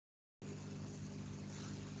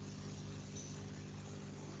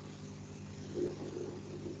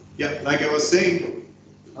Yeah, like I was saying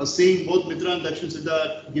both Mitra and Dakshin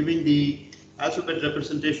Siddha giving the alphabet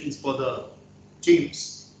representations for the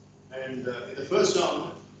teams. And in the first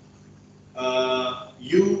round,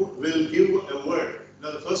 you will give a word.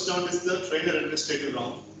 Now the first round is the trainer administrative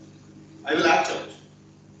round. I will act out.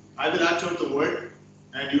 I will act out the word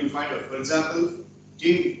and you will find out. For example,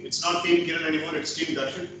 it's not Team Kiran anymore, it's Team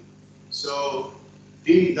Dakshin. So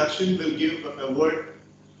Team Dakshin will give a word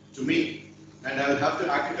to me and I will have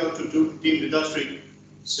to act it out to Team Vidashri.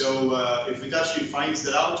 So if Vidashri finds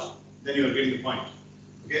that out, then you are getting the point.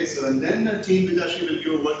 Okay, so and then Team Vidashri will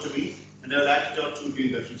give a word to me and I will act it out to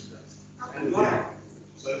Team Dakshin. And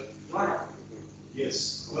sorry?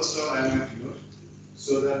 Yes, first round I am acting out.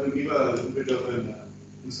 So that will give a little bit of an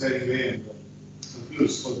insight way and some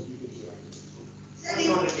clues for the people to act. So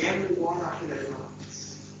the game will go on after that.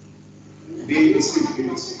 We will see.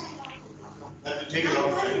 That will take a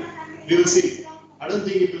long time. We will see. I don't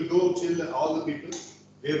think it will go till all the people.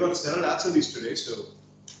 We have got several activities today, so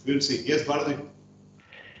we will see. Yes, Bharati.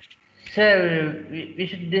 Sir, we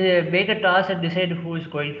should make a toss and decide who is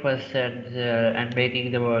going first and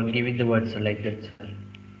making the word, giving the words like that, sir.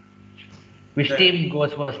 Which team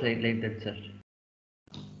goes first like that, sir?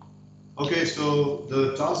 Okay, so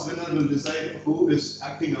the toss winner will decide who is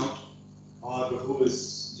acting out or who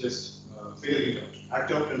is just figuring it out.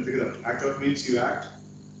 Act out and figure out. Act out means you act.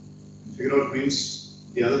 Figure out means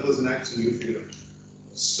the other person acts and you figure out.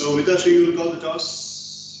 So Vidashri, you will call the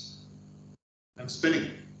toss. I'm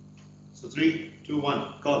spinning. So 3, 2,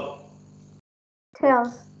 1, call.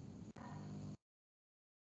 Tails.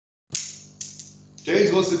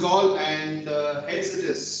 Tails was the call and heads it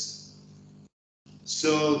is.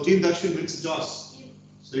 So Team Dakshin wins the toss.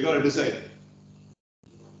 So you got to decide.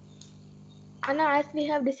 Anna, as we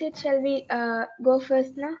have decided, shall we go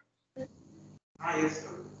first now? Yes,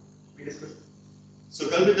 we discussed. So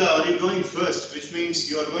Kalpita, are you going first, which means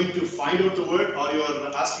you are going to find out the word or you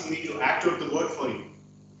are asking me to act out the word for you?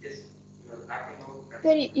 Yes, you are acting out.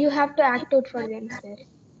 Sir, you have to act out for them, sir.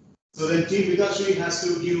 So then Team Vidashri has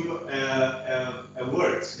to give a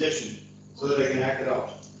word, suggestion, so that I can act it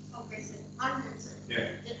out. Okay, sir. Answer.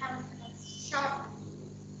 Yeah. You have a short.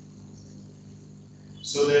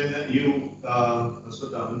 So then you,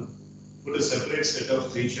 put a separate set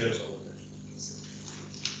of 3 chairs over there.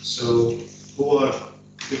 So who are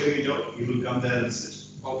figuring it out, you will come there and sit.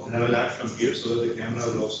 And I will act from here so that the camera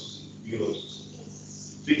will also see. You will also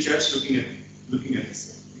see. 3 chairs looking at me. Looking at me.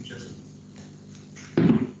 3 chairs.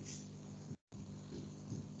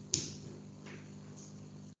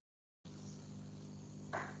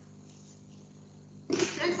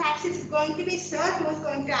 Since axis is going to be sir who is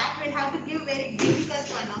going to act, we'll have to give very difficult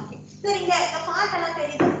one. Okay. Sir, in the part ala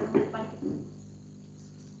theriyudhu.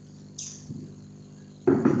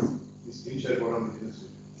 This screen share போடாம இருக்கு.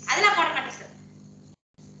 Adala போட மாட்டேன் sir.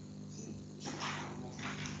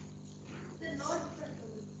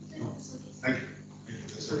 Thank you.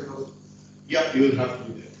 Yeah, you will have to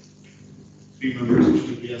be there. 3 members,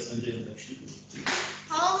 Shriya, Sanjay, and Dakshin.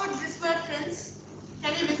 How about this word, friends?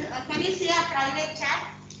 Can you see a private chat?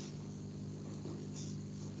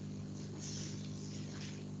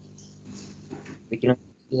 We can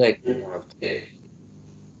like okay.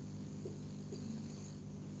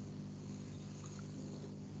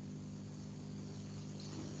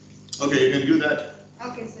 Okay, you can do that.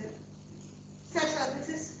 Okay, sir. Sir, this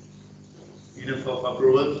is Enough of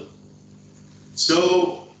approval. So,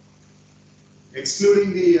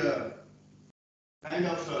 excluding the kind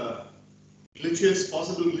of glitches,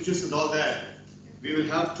 possible glitches and all that, we will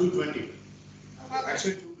have 220.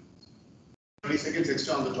 Actually, 20 seconds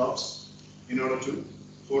extra on the tops in order to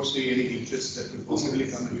foresee any glitches that could possibly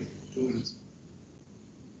come in 2 minutes.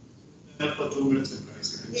 For 2 minutes and 20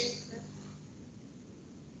 seconds. yes, sir.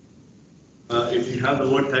 If you have the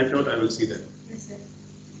word typed out, I will see that. Yes, sir.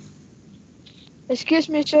 Excuse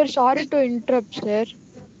me, sir. Sorry to interrupt, sir.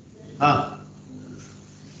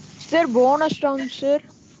 Sir, bonus round, sir.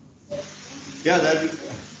 Yeah, that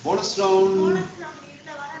bonus round.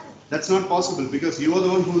 That's not possible because you are the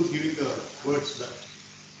one who is giving the words back.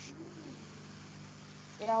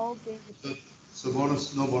 Yeah, okay. So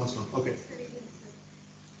bonus, no bonus round. Okay.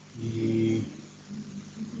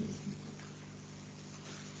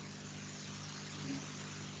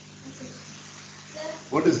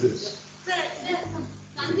 What is this? Sir,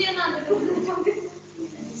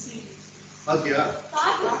 Okay, yeah.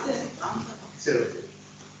 Sure.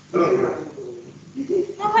 No.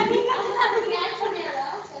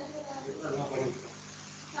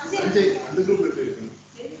 Sanjay, அந்த group இருக்கு.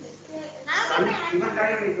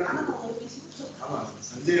 ஆமா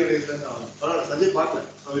சஞ்சய் வரையில தான் பரவாயில்ல சஞ்சய் பார்க்கல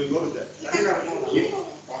so we'll go with that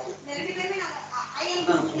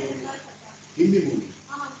Hindi movie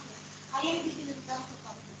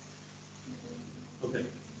okay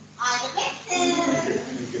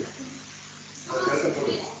thank you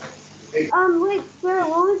Wait, sir,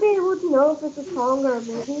 won't we be able to know if it's a song or a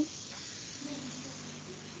movie?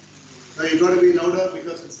 now you got to be louder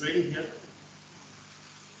because it's raining here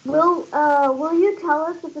Will you tell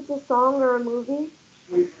us if it's a song or a movie?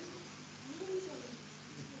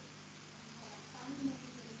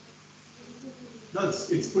 no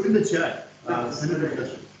it's put in the chat send it to the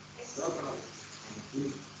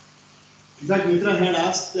in fact Mitra had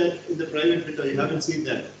asked that in the private window you haven't seen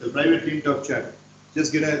that the private team talk chat just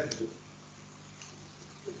get a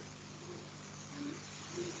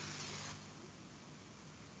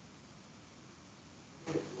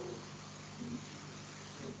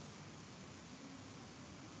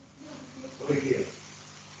over here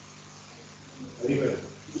anywhere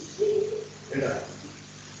ஏடா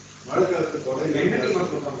மழை காலத்துல தொடங்கி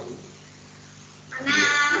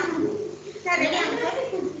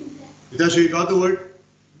Vidasha, you got the word?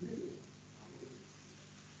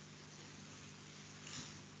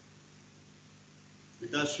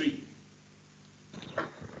 Vidashri.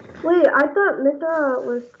 Wait, I thought Mitra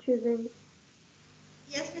was choosing.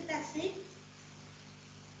 Yes, with that thing.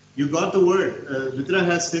 You got the word. Mitra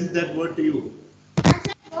has sent that word to you.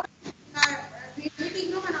 Meeting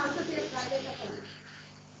room and also to your private account.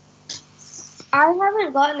 I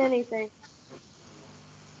haven't gotten anything.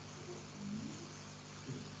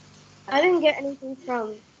 I didn't get anything from.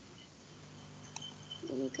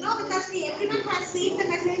 No, because everyone has seen the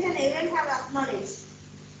message and everyone have acknowledged.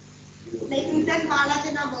 Like you said, Balaji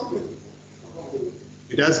na Bohu.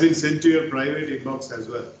 It has been sent to your private inbox as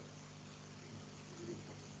well.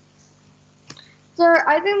 Sir,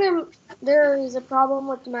 I think there is a problem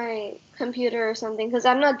with my computer or something because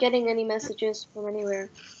I'm not getting any messages from anywhere.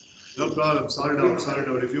 No problem. Sort it out. Sort it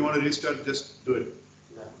out. If you want to restart, just do it.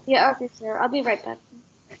 Yeah, okay, sir. I'll be right back.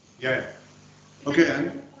 Yeah. Okay.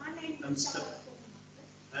 I'm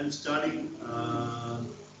starting.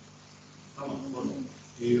 Come on.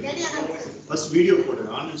 First video photo.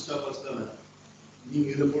 On Insta first. You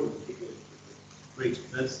need the photo. Wait.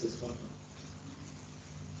 That's this one.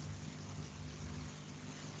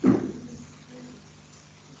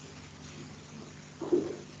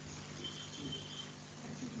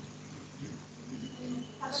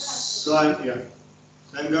 So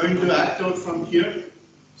I'm going to act out from here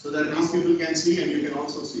so that these people can see and you can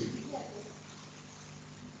also see.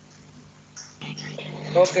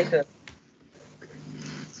 Okay, sir.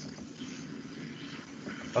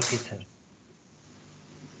 Okay, sir.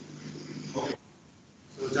 Okay.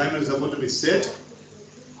 So the timer is about to be set.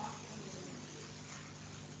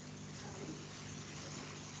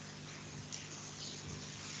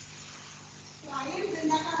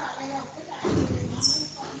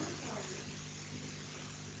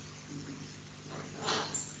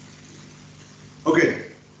 Okay.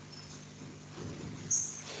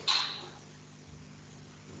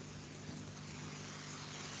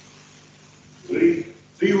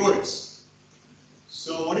 Three words.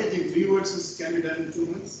 So what do you think? 3 words can be done in 2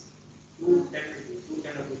 minutes?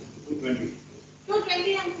 220.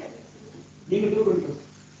 220 and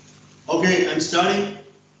Okay, I'm starting.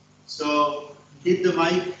 So keep the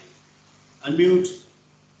mic, unmute,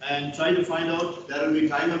 and try to find out. There will be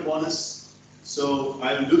timer bonus. So I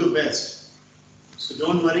will do the best. So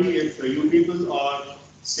don't worry if you people are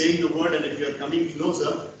saying the word and if you are coming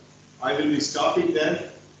closer, I will be stopping there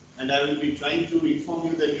and I will be trying to inform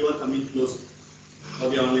you that you are coming closer for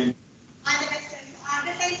the online.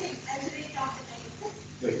 advertising as we talk about.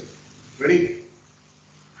 Great. Ready?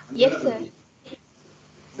 Yes, sir.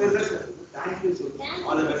 Thank you, sir.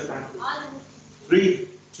 All the best. Thank you. 3,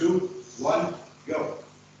 2, 1, go.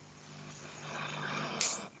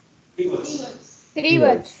 3 words. 3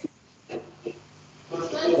 words.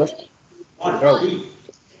 First, One. Row. B.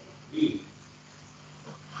 B.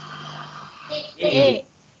 A.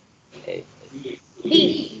 A. B.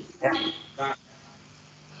 B.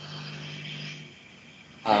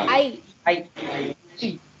 I. I.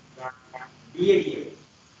 B. A. B.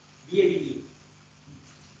 A.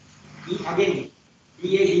 B. Again. B.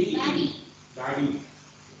 A. B. Daddy.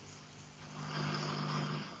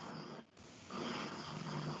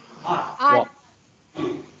 R. R.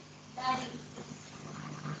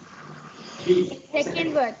 B.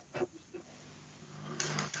 Second word.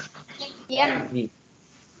 M. B.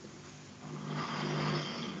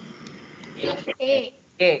 A.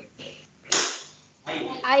 A.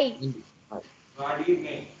 I. I. Guardian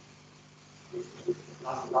name.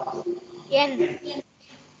 N.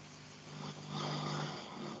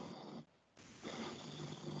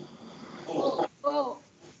 O. O.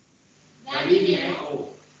 Body name O.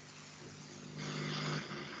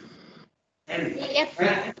 N. F.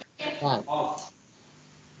 Off.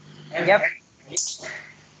 F.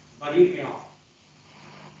 Body name off.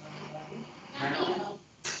 Mano.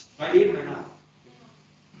 Body mano.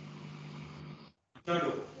 Third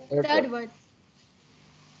one. Third word.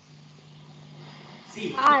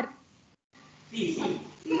 C. R. C. C.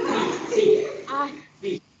 C. R.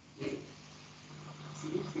 C.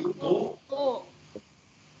 O. O.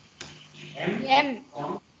 M. M.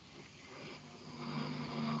 O.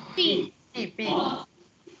 P. P.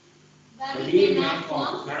 Body name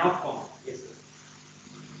form. Man of form. Yes, sir.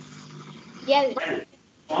 L. L.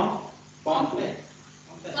 Form. Complex.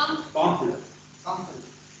 Complex.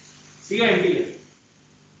 C-O-M-P-L.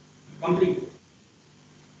 Complete.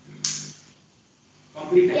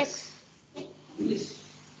 Complete. X.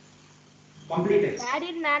 Complete.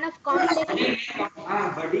 Daddy man of complex.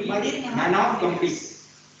 Body. Man of complete.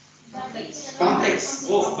 Complex.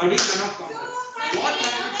 Oh, body man of complex.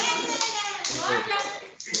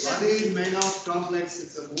 Body Men of Complex,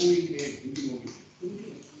 it's a movie name, Hindi movie.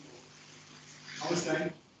 How much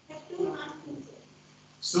time?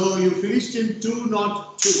 So you finished in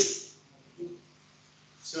 202.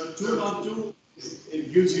 So 202,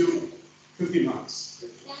 it gives you 50 marks.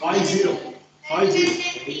 50.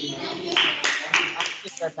 50.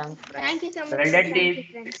 Thank you so much. Well done, Thank team. you,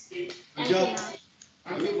 friends. Good Thank job.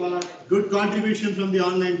 you. Good contribution from the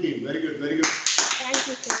online team. Very good, very good. Thank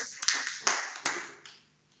you, sir.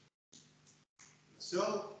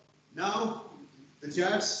 So now the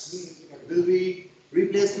chats will be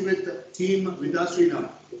replaced with team Vidasri now.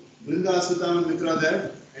 Brinda, Asutta and Mitra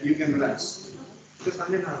there, and you can relax. Just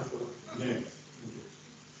Sunday now. Yeah.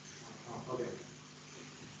 Okay.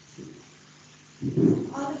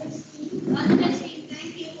 All the best. All the best.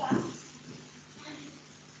 Thank you.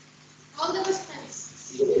 All the best, friends.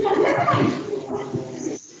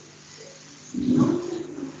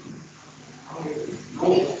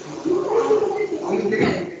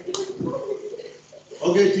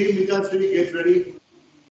 Okay, team Vidasri, get ready.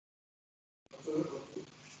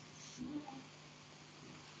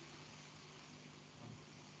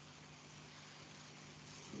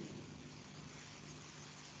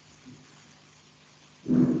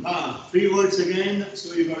 Three words again,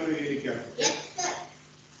 so you got to be really careful. Yes, sir.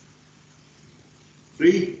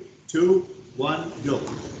 3, 2, 1, go.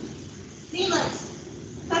 3 words.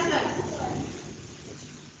 First word.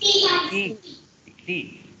 T.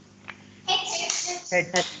 T.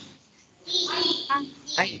 Head.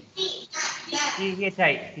 I.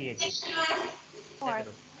 CHI.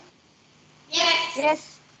 Yes.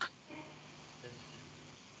 Yes.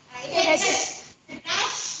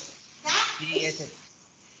 CHI.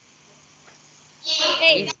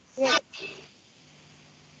 Hey. Yes.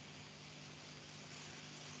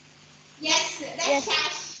 Yes, that's Yes.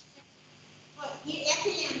 cash. Oh, you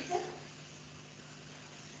actually answer.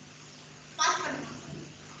 Fast one.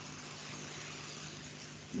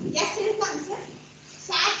 Yes, it is answer.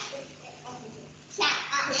 Cash.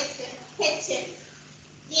 Cash. Yes, H.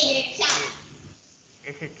 Yeah, cash.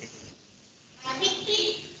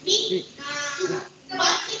 Victory.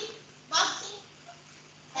 Boxing.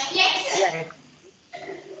 Yes.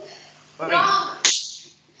 Wrong.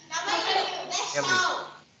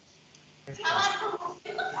 That's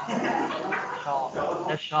how.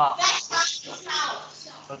 The shaw. That's how.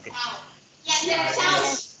 Okay. Yes, that's how.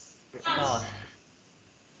 Sauce.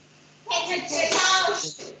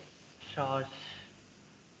 Sauce. Sauce.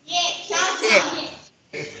 Yeah, sauce.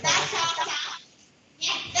 That's how.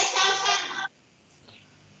 Yeah, that's how.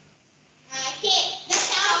 Okay, that's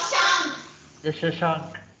how. The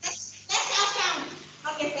shashank. That's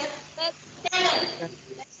how. Okay, sir. Seven.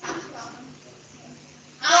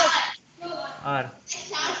 R. R.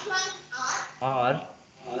 That's how. R. R.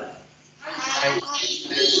 I.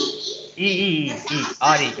 E.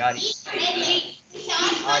 R-E. Red.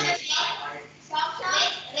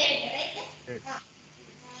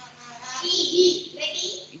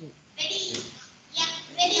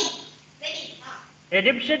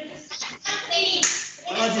 Redemption.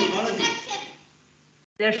 Balaji.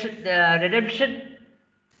 There's the redemption.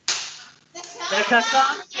 The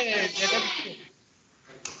shashank. Redemption.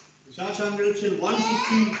 Shashank Redemption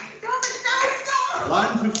 150,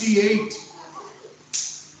 158.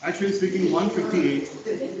 Actually speaking, 158.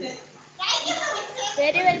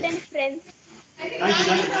 Very well done, friends.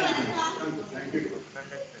 Thank you.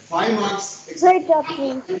 5 marks. Great job,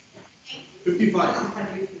 team.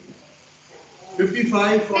 55.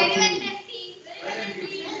 55 for team.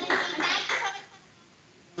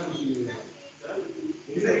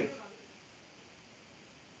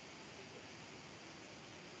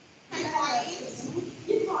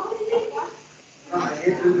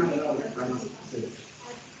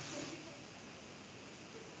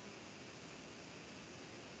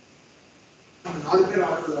 4 பேர்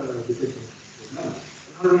order decision.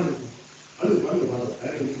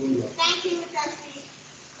 Thank you, Trustee.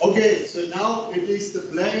 Okay, so now it is the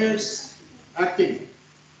players acting.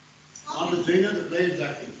 Not the trainer, the players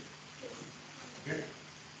acting. Okay.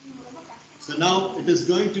 So now it is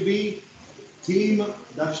going to be team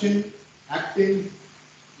Dakshin acting.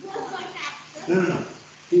 No.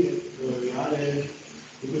 யாரு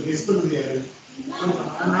இப்போ guess பண்ணது யாரு?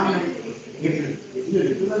 இல்ல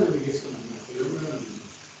இப்பதான் நம்ம guess பண்ணோம்.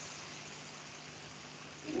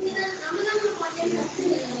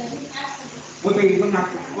 Okay இப்போ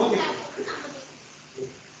நான் ஓகே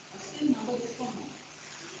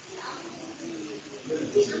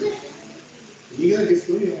நீங்க தான் கெஸ்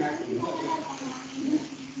பண்ணி ஆக்ட் பண்ணுங்க.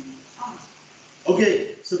 Okay,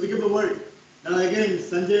 so pick up a word. Now again,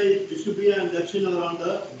 Sanjay, Vishnupriya and Dakshin are on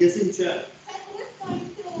the guessing chair.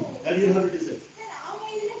 That you have to decide.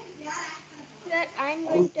 Sir, I'm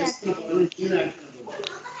going to act.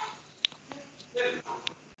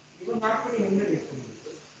 இப்போ mark பண்ணி என்ன கேட்கணும்?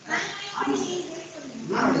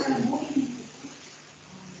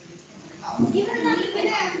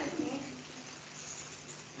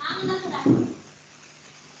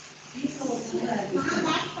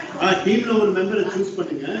 டீம்ல ஒரு மெம்பரை சூஸ்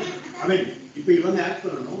பண்ணுங்க. ஐ மீன் இப்போ இவங்க ஆக்ட்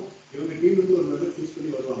பண்ணணும். இவங்க டீம்ல இருந்து ஒரு மெம்பர் சூஸ் பண்ணி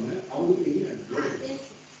வருவாங்க. அவங்களுக்கு நீங்க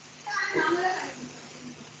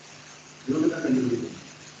இவங்க தான் கண்டுபிடிக்கணும்.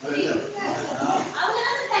 அதல்ல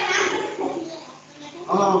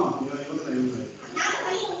ஆமா இவங்க தான்.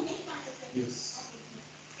 Yes.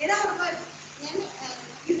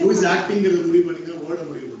 Who is acting ங்கிறது முடிவு பண்ணுங்க. வேர்ட்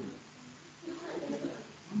முடிவு பண்ணுங்க.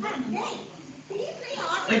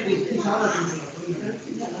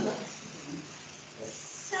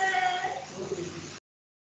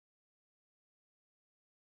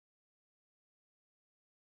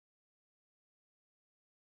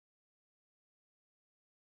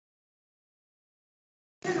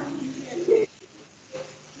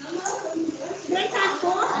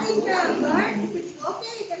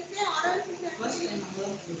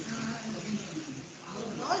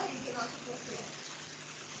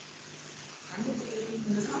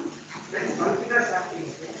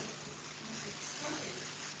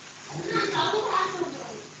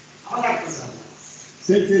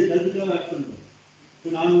 சரி கல்பிதா ஆக்ட் பண்ணுங்க. இப்போ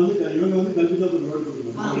நான் வந்து இவங்க வந்து கல்பிதாக்கு ஒரு வேர்ட்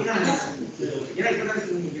கொடுக்கணும்.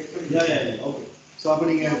 ஓகே. ஸோ அப்போ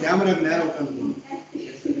நீங்கள் கேமராக்கு நேராக உட்காந்துக்கணும்.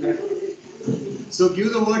 So give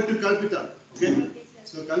the word to Kalpita. Okay.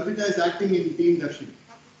 So Kalpita is acting in Team Dakshin.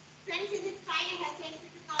 Friends, is it fine if I take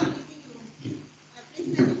this to our meeting room?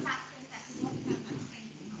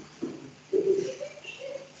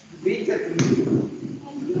 Please let me pass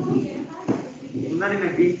முன்னாடி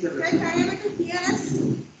நான் beach Friends, are you able to hear us?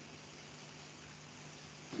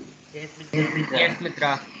 Yes,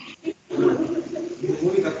 Mitra.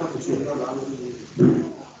 Movie கரெக்டா சொல்றா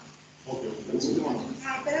Okay. Let's go on.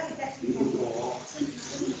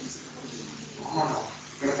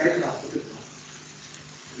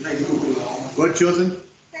 Word chosen.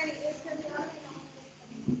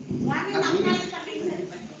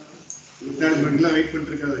 அக்னாலஜ்மெண்ட்லாம் wait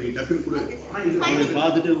பண்ணிட்டு இருக்காத. நீ டக்குனு கூட அதை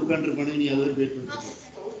பார்த்துட்டு உட்கார்ந்து பண்ணி நீ அதை வெயிட் பண்ணிட்டு.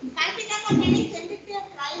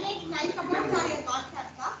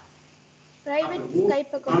 Private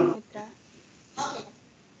Skype account, Mitra.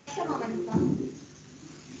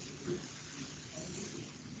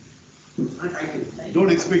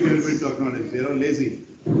 Don't expect everybody to acknowledge. They are lazy.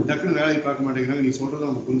 டக்குனு வேலையை பார்க்க மாட்டேங்கிறாங்க. நீ சொல்றதை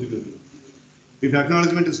அவங்க புரிஞ்சுக்கிறது. If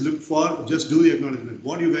acknowledgement is looked for, just do the acknowledgement.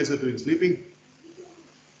 What you guys are doing? Sleeping?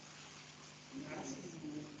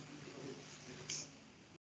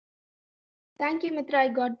 Thank you, Mitra. I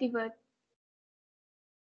got the word.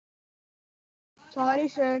 Sorry,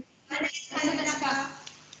 sir.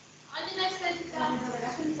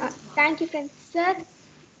 Thank you, friends. Sir,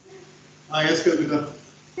 Yes, Kalpita.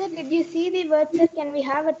 sir, did you see the word, sir? Can we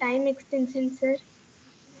have a time extension, sir?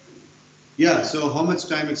 Yeah, so how much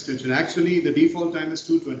time extension? Actually, the default time is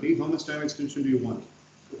 220. How much time extension do you want?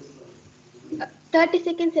 30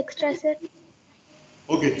 seconds extra, sir.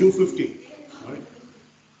 Okay, 250. All right.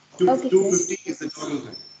 Okay, 250 is the total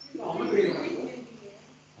time.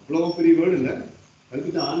 அவ்வளோ பெரிய word இல்லை.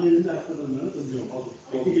 Kalpita ஆன்லைன்லேருந்து act பண்ணுறதுனால கொஞ்சம்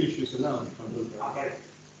technical issues எல்லாம் control பண்ணுறேன்.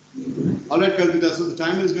 All right, Kalpita, so the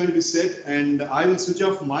timer is going to be set and I will switch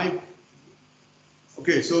off my.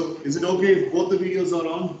 Okay, so is it okay if both the videos are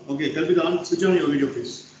on? Okay, Kalpita, switch on your video,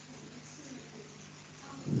 please.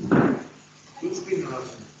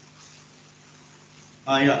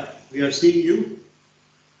 Yeah, we are seeing you.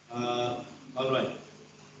 All right.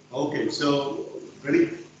 Okay, so ready?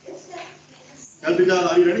 Kalpita,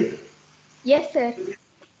 are you ready? Yes, sir.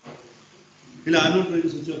 I'm not going to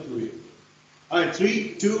switch off for you. All right,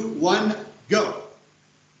 3, 2, 1. Go.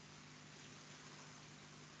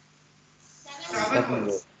 Seven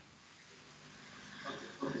words.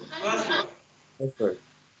 First word. First word.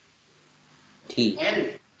 T. L.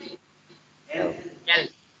 L. L.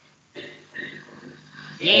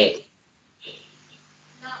 A.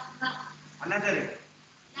 No, no, Another.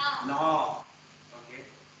 no, Law. Okay.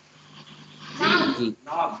 no, G.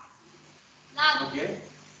 Log. no, Okay.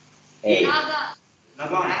 A. Lagan,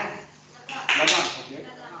 Lagan. Lagan. Okay.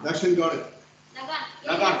 Darshan got it. Lagan,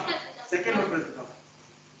 Lagan. Second word. Prasad.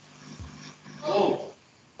 O.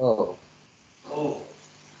 O. O.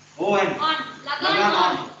 O and on, Lagan Lagan on.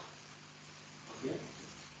 on, Okay.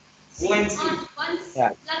 O and C. on, once,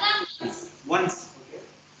 Yeah. Lagan once, Once. Okay.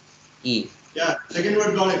 E. Yeah, second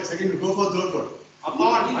word got it. Second, go for third word.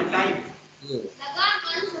 Upon a time. U. Lagan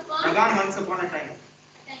once upon Lagan once upon a time. a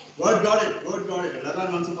time. Word got it. Word got it.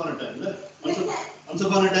 Lagan once upon a time. No? Once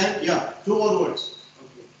upon a time. Yeah. Two more words.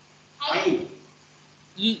 Okay. I,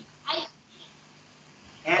 E. I,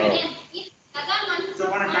 N. again, if Lagan once So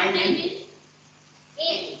upon a time means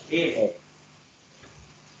A, A. O.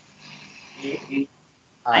 A.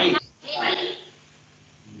 I. A,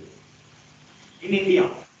 In India.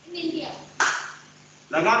 in India.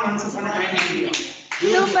 Lagan once upon a time in India.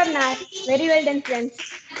 Super nice. Very well done, friends.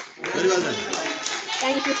 Very well done.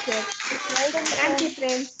 Thank you, sir. Well done, Thank you, sir.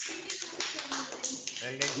 friends.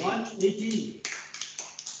 Well done, team. 118.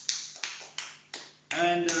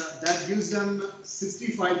 And that gives them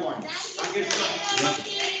 65 points.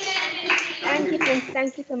 Thank you, friends.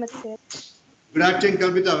 Thank you so much, sir. Good acting,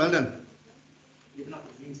 Kalpita. Well done.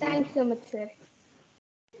 Thank you so much, sir.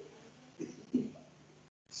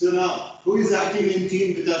 So now, who is acting in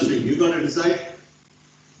team with Ashwin? You got to decide.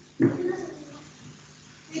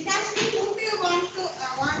 Vitashri, who do you want to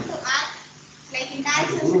act like in that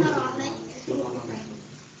session or online?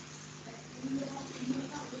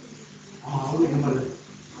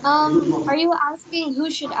 Are you asking who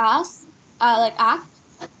should ask? Like act?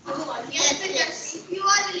 Yes. If you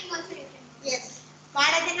are willing also you can. Yes.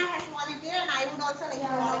 Bharadina has volunteered and I would also like to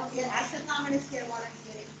volunteer. Ashwin Kaman is here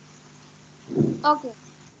volunteering. Okay.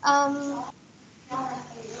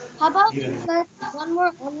 How about let one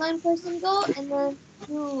more online person go and then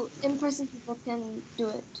two in-person people can do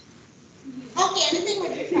it? Okay, anything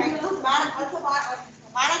would be fine.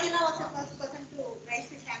 Bharadina was the first person to raise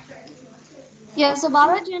his hand. Yeah, so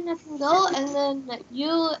Balajan can go and then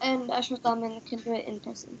you and Ashwataman can do it in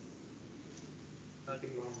person.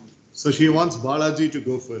 So she wants Balaji to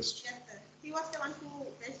go first. Yes, sir. He was the one who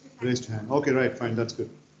raised his hand. Raised hand. Okay, right, fine, that's good.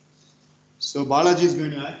 So Balaji is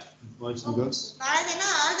going to act, boys and girls. Bharadina,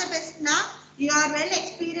 all the best now. You are well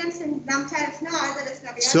experienced in Brahmacharis now, all the best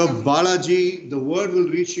now. So Balaji, the word will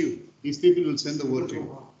reach you. These people will send the word to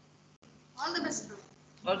you. All the best now.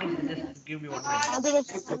 Okay, sir, just give me 1 minute. All the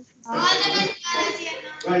best. All the best,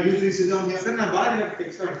 Balaji. Right, you three sit down here. Sir, na Balaji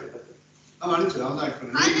text All the best,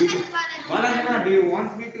 Balaji. Balaji, do you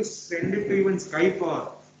want me to send it to you in Skype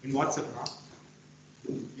or in WhatsApp?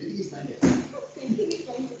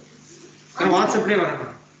 Sir, WhatsApp le varana.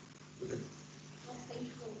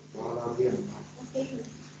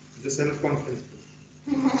 The self confidence.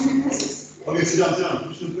 Okay, sit down, sit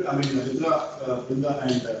down. I mean, Brinda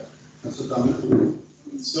and Sutaman.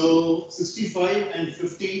 So 65 and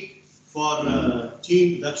 50 for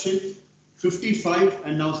team Dakshin, 55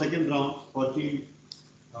 and now second round for team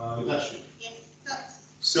Dakshin. Yes, sir.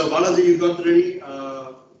 So Balaji, you got ready.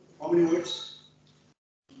 How many words?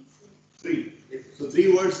 3. So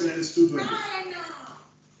 3 words and it is 220.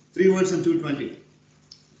 3 words and 220.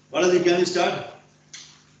 Balaji, can you start?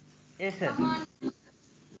 Yes, sir.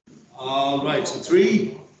 All right. So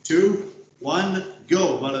 3, 2, 1,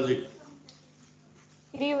 go, Balaji.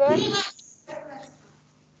 3 words.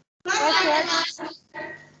 First word.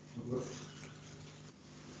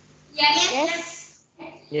 Yes.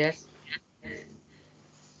 Yes.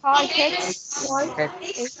 Hard H. Wall.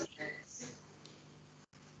 Yes.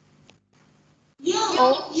 You.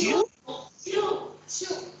 O. You.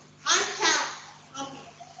 Acha. Okay.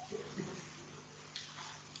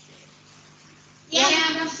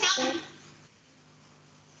 Yeah.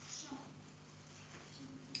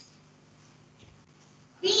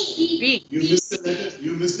 B. B. You missed a letter.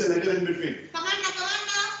 You missed a letter in between. Come on now.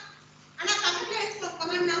 Anna, come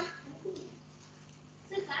on now.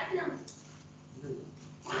 Sir, start now.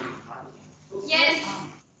 Yes.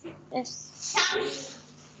 Yes. Shams.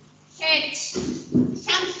 H.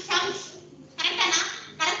 Shams. Correct na?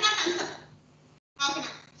 Answer. Okay na.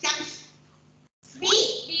 Shams. B.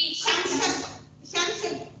 Shams.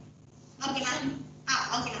 Okay na?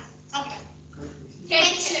 Okay na.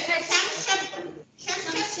 H. Shams.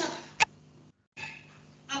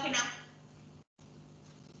 Okay na.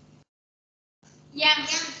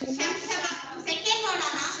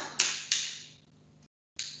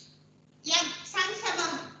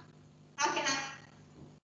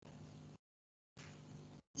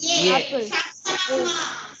 Apple.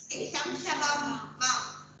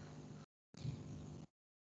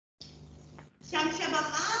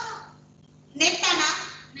 Shamshabama. Netana.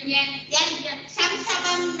 Yan.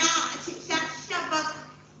 Shamshabam na.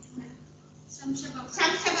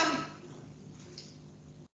 Shamshabam.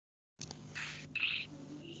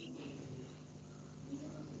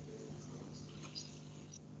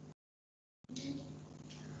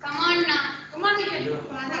 Come on now. Come on.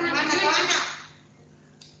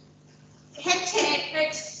 H.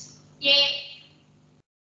 Yeah.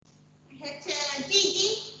 G.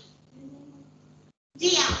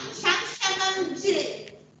 Gia. Shamshabam G.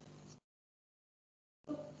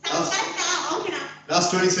 Last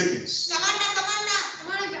 20 seconds. Come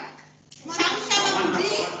on now. Shamshabam G.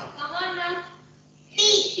 Come on now. T.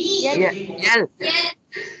 L.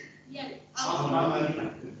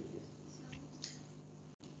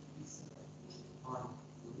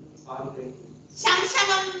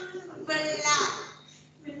 Shamshabam Bella.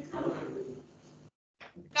 Come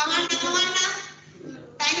on now.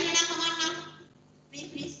 Time come on now.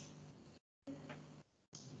 Please.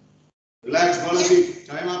 Relax, Balaji.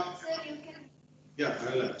 Time up. Sir, you can. Yeah,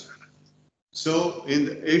 relax. So,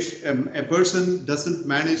 if a person doesn't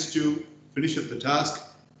manage to finish up the task,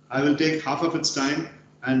 I will take half of its time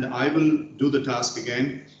and I will do the task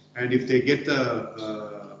again. And if they get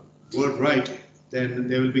the word right, then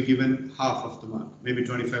they will be given half of the mark, maybe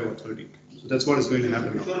 25 or 30. So that's what is going to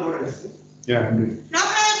happen now. Yeah, I'm doing. No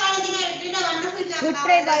problem, Balaji. You did a wonderful job. Good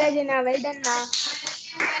try, Balaji. Na. Well done, na.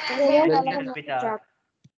 Very Well good done, Kapita. job.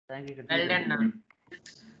 Thank you, Kapita. Well done, na.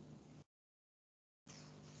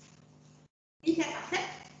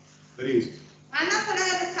 Very easy.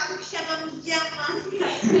 Shamshabam Jaman.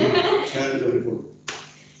 Share the report.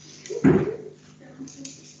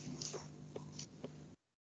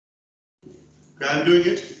 Okay, I'm doing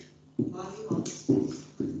it.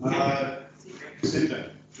 Same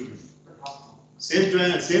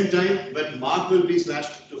time. Same time, but mark will be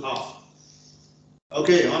slashed to half.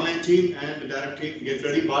 Okay, online team and the direct team, get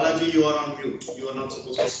ready. Balaji, you are on mute. You are not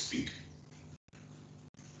supposed to speak.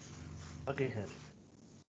 Okay, sir.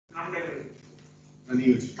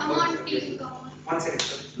 Unmute. Come on, team, come on. 1 second.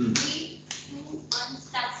 3, 2, 1,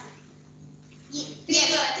 start.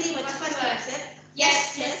 Three words. First word, sir.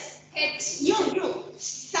 Yes. H. You.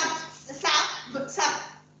 Sub.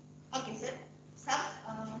 Okay, sir. Sub.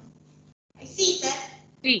 I see, sir.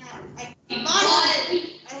 C. Ball.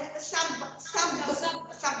 Sub.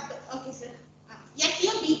 Okay, sir.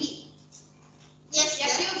 F-U-B-B. Yes,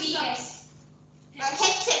 F-U-B-S.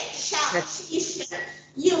 Headset. Shab.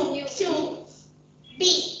 U. Shoe. B.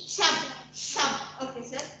 Shab. Okay,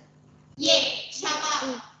 sir. Ye. Shaba.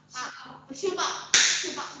 Shuba.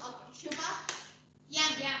 Okay. Shuba.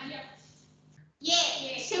 Yam. Ye.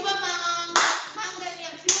 Shuba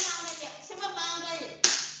Mangalyam. Shuba Mangal.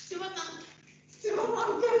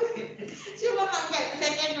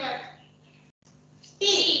 Second word. T.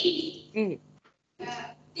 E.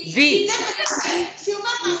 Z.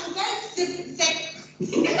 Shuba Mangal.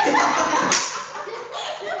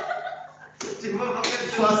 Z.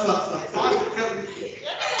 Fast.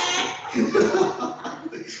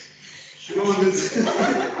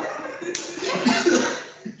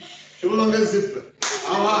 Shubhamangal zip.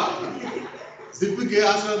 Zip ke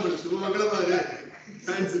aasra manu. Shubhamangal mare.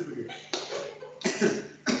 Kind zip ke.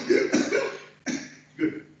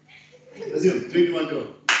 Good. Resume. 3, 2, 1, go.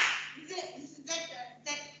 Z.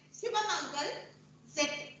 Shuba Mangal. Z.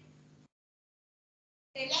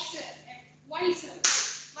 Yes, sir. Why, sir?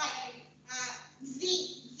 Why? Z.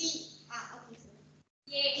 Okay, sir.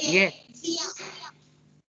 Yeah. Zia.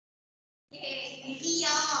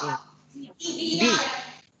 D.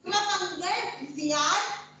 Subamangal Ziyad.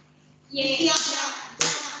 Ziyada.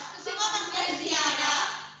 Subamangal Ziyada.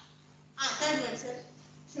 Third one, sir.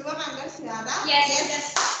 Subamangal Ziyada. Yes.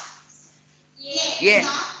 Yeah.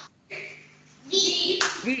 V.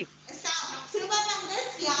 V. Subamangal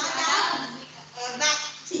Ziyada. Back.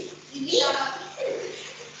 V.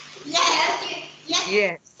 Yes.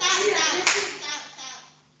 Yeah.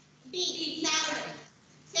 D.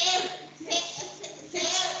 Save.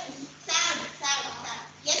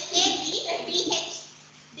 Yes,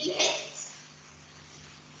 D-H.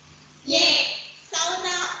 Yeah.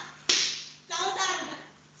 Sauda.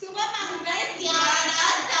 Subamangal Ziyada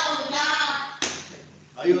Sauda.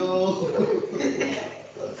 Ayo.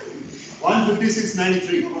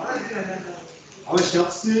 156.93. Our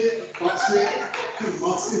shops se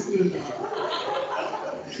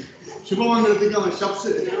Shubhamangal our shops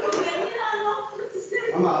se.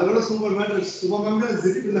 Ama adala super matter Shubhamangal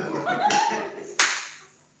zip.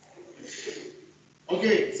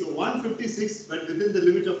 Okay, so 156, but within the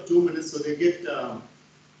limit of 2 minutes, so they get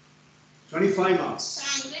 25 marks.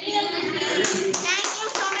 Fine. Very well done. Thank you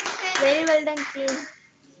so much, sir. Very well done, team.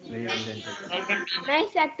 Very well done.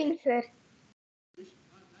 Nice acting, sir.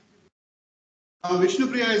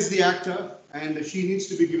 Vishnupriya is the actor, and she needs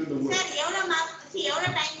to be given the word. Sir, எவ்வளவு mark? See,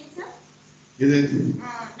 எவ்வளவு time, sir? Is it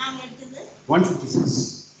நாங்க எடுத்தது. 156?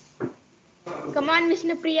 Come on,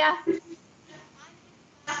 Vishnu Priya.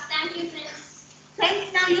 Thank you, friends. Friends,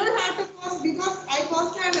 now you have to post because I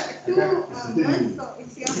posted 2 words, so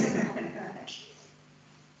it's your turn.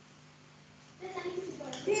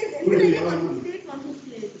 Please,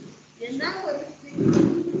 என்ன ஒரு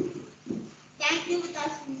Thank you,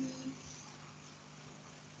 Vikashi.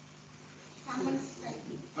 Someone's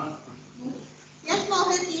typing. Yes,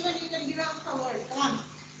 Mohit, even you can give us the word. Come on.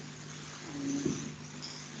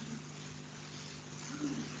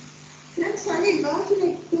 Friends, sorry, not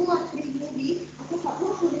like 2 or 3 movies. So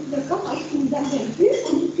suppose we become I think that this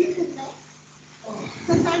is like.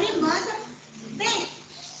 So sorry, mother. Wait.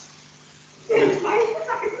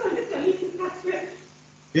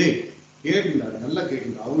 Hey, கேக்குதா நல்லா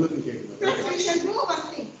கேக்குதா அவளுக்கு கேக்குதா Friends, we shall do one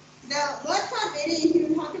thing. The words are very easy. You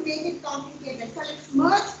have to make it complicated. So let's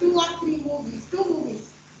merge 2 or 3 movies. 2 movies.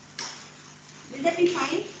 Will that be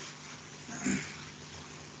fine?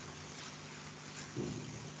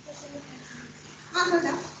 Hold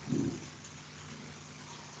on.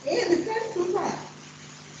 Hey, this is super.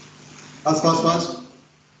 fast.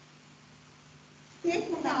 Take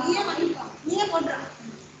one. நீயே போடுறா.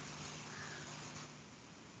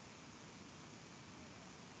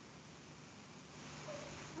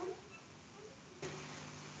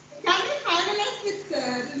 Can we finalize with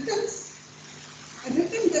writtens?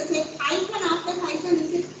 Written just like hyphen after hyphen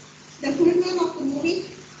is it the full name of the movie?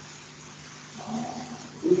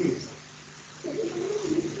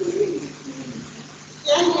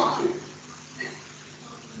 Yeah.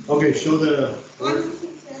 Okay, show the One word.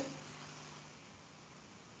 second, sir.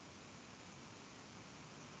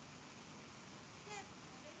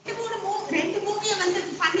 ரெண்டு மூவியை வந்து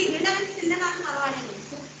பண்ணி relevance இல்லைனாலும் பரவாயில்லை.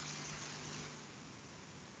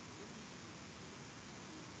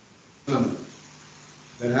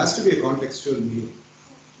 There has to be a contextual meaning.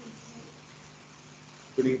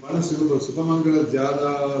 இப்போ நீங்க பண்ண சுபமங்கல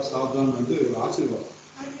ஜாதா சாப்தான் வந்து ஒரு ஆசீர்வாதம்.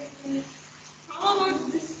 How about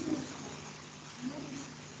this?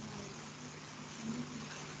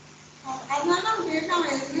 அதனால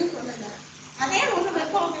நான் எதுவுமே சொல்லல. அதே ஒரு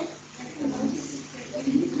வெப்பமே.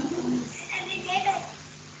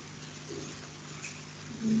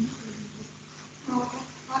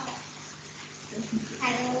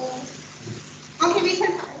 Okay, we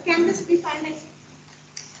can this be finalized?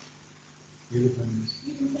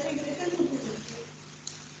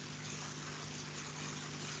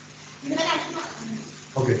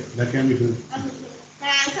 Okay, that can be done.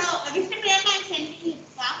 So, Mr. Priyanka, I'm sending you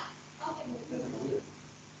stuff. Okay.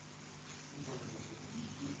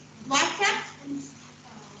 WhatsApp?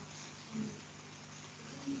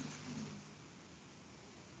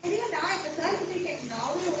 தெரியாதா இப்ப சர்டிபிகேட்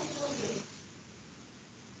நாவே ஓடுது.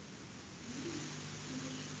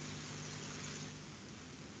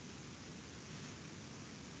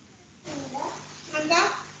 Nanda,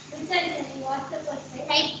 inside the WhatsApp website.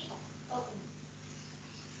 Right. Okay.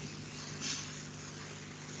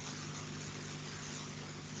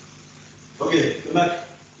 Okay, come back.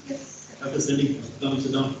 Yes. After sending, sit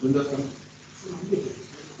down. Windows come.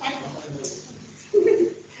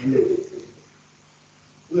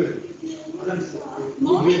 Good.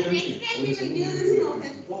 Mohit, next time we will do this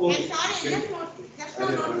notice. I'm sorry, just not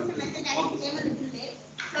notice the message. I came a little late.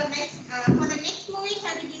 So next, for the next movie,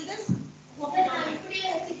 shall we do this? Okay,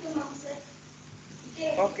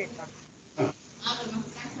 Okay.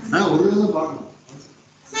 ஒரு நிமிஷம் பார்க்கணும்.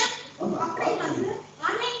 sir, அப்படியே வந்து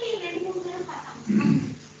ஆன்லைன்ல ரெண்டு மூணு தடவை பார்த்தாங்க.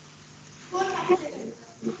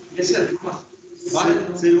 Yes, sir.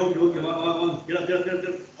 சரி, ஓகே, வா.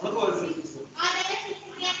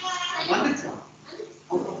 கிளம்பு.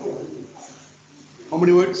 How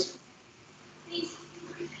many words?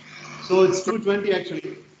 So it's 220 actually,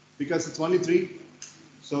 because it's only 3.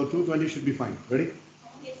 So 220 should be fine. Ready?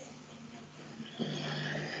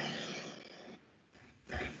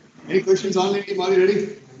 Any questions online team? Are you ready?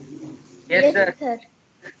 Yes, sir. sir.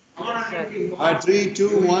 Alright, 3, 2,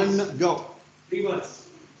 1, go. 3 words.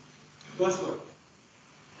 First word.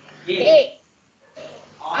 A.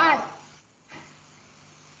 R.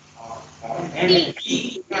 N. E.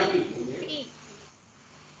 T.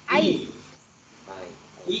 I.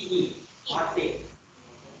 E. Arte.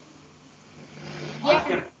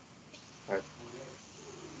 N.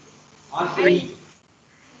 Artery.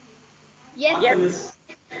 Yes. Artemis.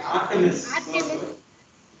 Artemis. Artemis.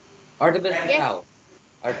 Artemis Yes. cow.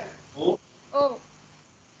 O. O.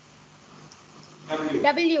 W.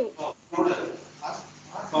 W.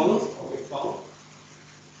 Foul. Okay, foul.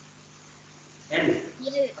 L.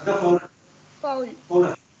 L. Other foul. Foul. Foul.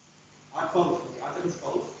 Art foul. Okay, Artemis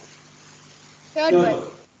foul. Third word.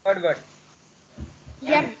 Third word.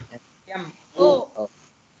 M. M. O.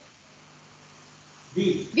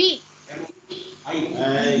 B. B. M. I.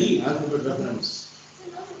 E. Alphabet reference.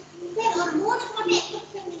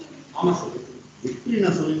 ஆமா sir. Victory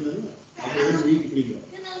நான் சொல்லியிருந்தேன். அது victory.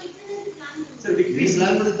 Sir நீ victory.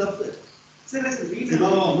 Slang பண்ணி தப்பு. Sir read M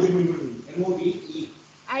MOVE.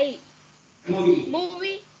 I. MOVE.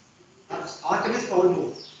 Movie. Artemis foul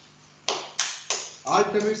move.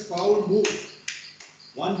 Artemis foul move.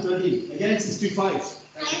 130 again 65.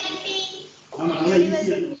 ஆமா நல்லா Very well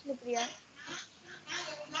ஈஸியா done, Vishnupriya.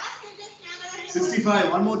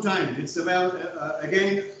 65 one more time. It's about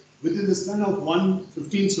again within the span of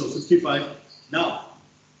 115, so 55. Now,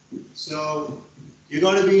 so you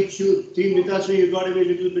got to be Team Vitashri, you got to be a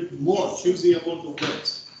little bit more choosy about the words.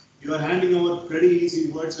 You are handing over pretty easy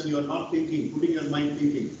words and you are not thinking, putting your mind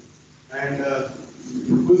thinking. And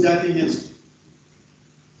who's acting next?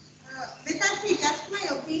 Because just my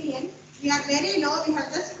opinion, we are very low. We have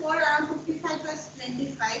just scored around 55 plus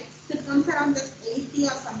 25. So it comes around just 80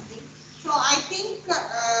 or something. So I think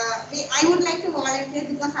I would like to volunteer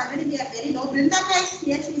because already we are very low. Brindaka is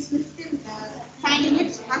here. She is missed in 5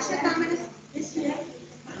 minutes. Ashwataman is here.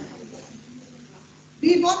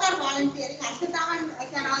 We both are volunteering. Ashwataman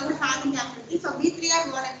can also have in the activity. So we three are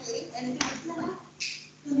volunteering.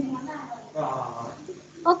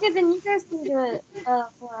 Okay, then you guys can do it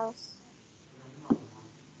for us.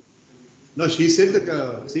 No, she said the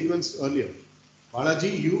sequence earlier.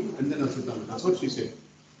 Balaji, you, and then Ashutam. That's what she said.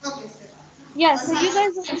 Okay, sir. Yeah, so you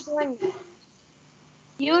guys will be going.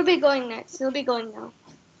 You will be going next. You'll be going now.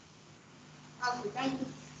 Okay, thank you.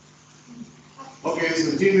 Okay, so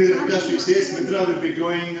the team leader Vitashri says Mitra will be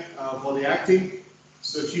going for the acting,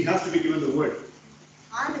 so she has to be given the word.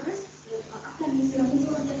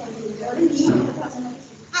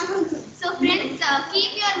 So friends,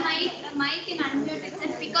 keep your mic in unmute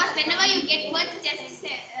itself because whenever you get words, just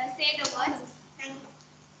say the words.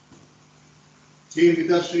 Team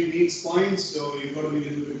Vitashri needs points, so you've got to be a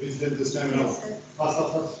little bit vigilant this time around.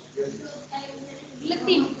 Fast. Yes. Look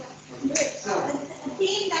team.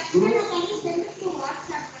 Team, that can you send it to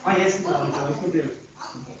WhatsApp? Yes, ma'am.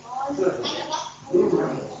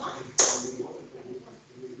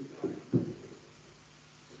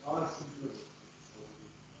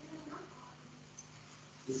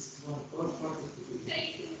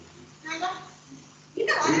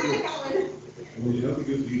 You have to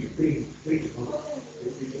give three.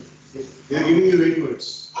 They are giving you 8 words.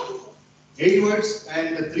 8 words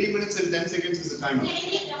and 3 minutes and 10 seconds is the timer.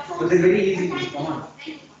 But they're very easy to respond.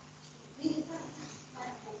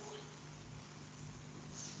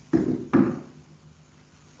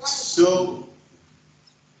 So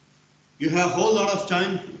you have a whole lot of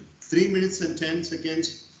time, 3 minutes and 10 seconds.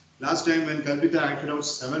 Last time when Kalpita acted out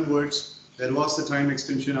 7 words, there was a time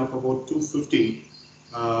extension of about 250.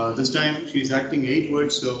 This time she's acting 8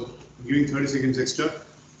 words, so I'm giving 30 seconds extra.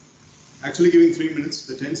 Actually giving 3 minutes.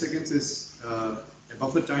 The 10 seconds is a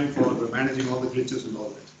buffer time for managing all the glitches and all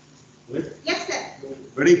that. Right? Yes, sir.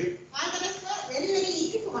 Ready? All the rest are very, very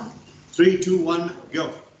easy to one. 3, 2, 1,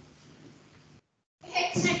 go.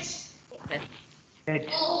 H. H.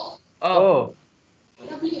 O. O.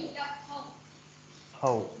 W.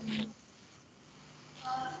 How.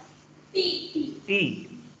 T. T.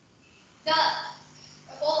 The.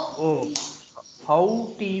 O. O. How.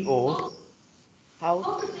 T. O. How?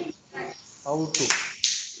 How to.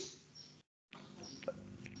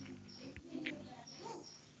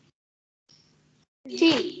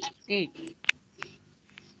 T. T.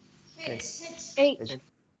 H. H.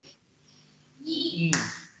 E. E.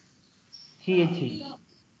 CHE.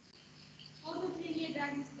 How to train a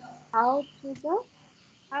dragon's claw. How to go?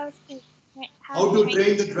 How How to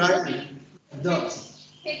train the dragon? The.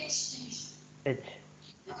 H. H.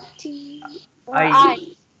 T.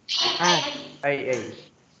 I. I. I.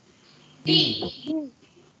 D.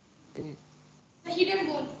 The hidden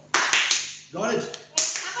goal. Got it?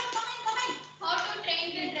 Come on. How to train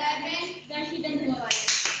the dragon, the hidden goal.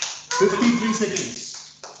 53 seconds.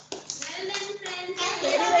 Well done, friends.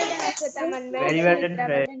 Very well done, Ashwataman. Very well done,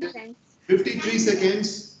 friends. 53 seconds.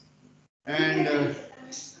 And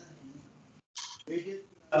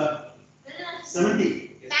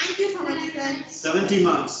 70. Thank you so much, sir. 70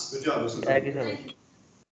 marks. Good job. Thank you so much.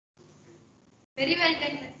 Very well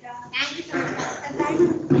done, Mitra. Thank you so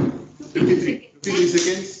much. 53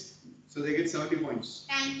 seconds. So they get 70 points.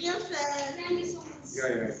 Thank you, sir. Thank you so much.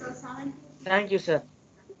 Yeah. So 7. Thank you, sir.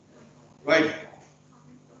 Right.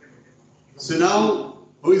 So now,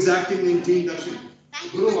 who is acting in Team Dakshin?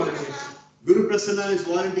 Thank you, Mr. Guru Prasanna is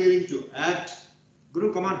volunteering to act.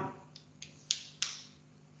 Guru, come on.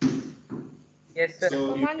 Yes, sir.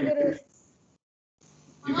 So Come on, Guru.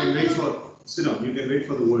 you can wait for, sit down, you can wait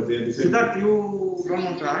for the word. They are deciding. Siddharth, you don't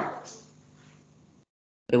want to act?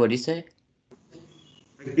 Wait, what do you say?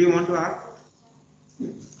 Do you want to act?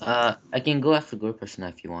 I can go after Guru Prasna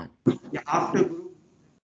if you want. Yeah, after Guru.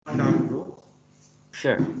 And after Guru.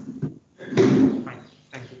 Sure. Fine.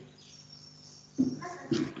 Thank you.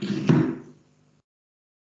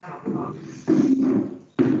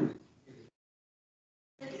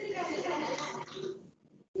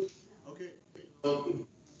 Okay. So,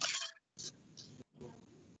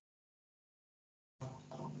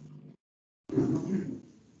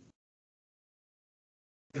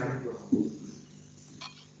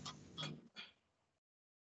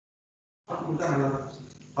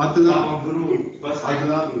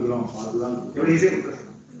 பார்த்துதான் இருக்கிறோம் பார்த்துதான் எவ்வளவு ஈஸியா இருக்கு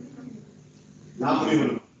நான்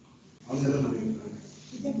புரியணும் அவங்க தான் புரியணும்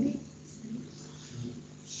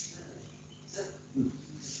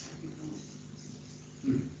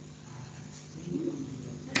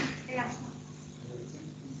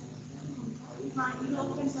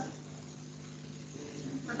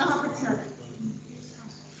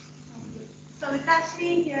So with that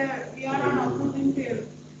screen here, we are on opposing field.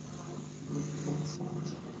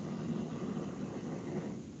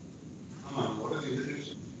 What are the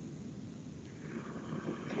indications?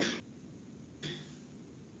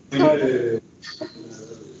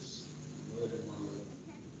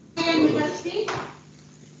 And with that screen,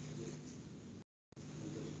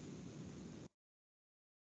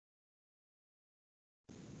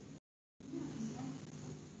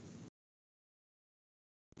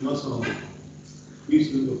 No, so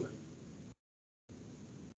please do go.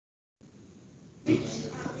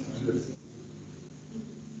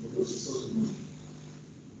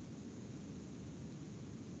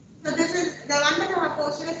 so this is the one that I have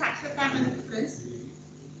posted is actual time and difference.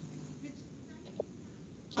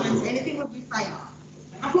 Anything would be fine.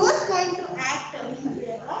 Who is going to act?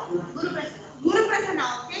 Guru Prasanna. Guru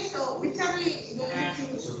Prasanna, okay? So whichever you will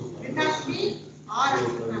choose, Vitashri or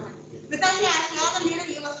Raman. Vitashri, as you are the leader,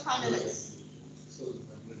 you must finalize.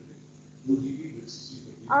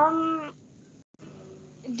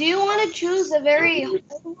 Do you want to choose a very hard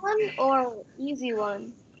one or easy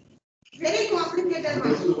one? Very complicated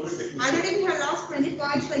one. Already we have lost 20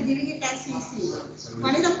 points by giving it as easy.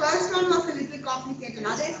 Only the first one was a little complicated.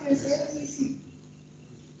 Others will say easy.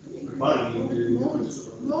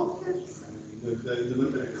 No.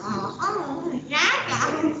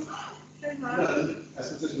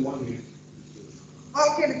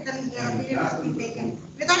 Okay, then we have to be taken.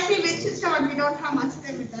 Vitashri, which system? We don't have much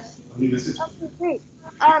time with us. Okay, great.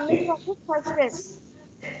 Maybe I'll just type this.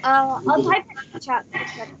 I'll type it in the chat.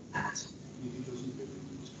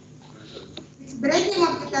 It's breaking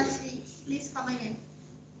up Vitashri. Please come again.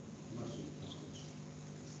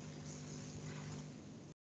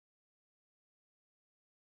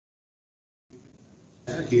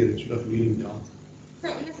 Here instead of leaning down. Sir,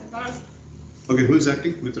 yes, sir. Okay, who is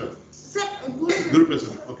acting? Mitra. Sir, Guru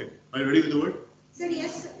Prasanna. Okay. Are you ready with the word? Sir,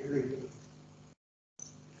 yes.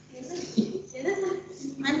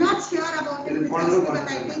 I'm not sure about it, but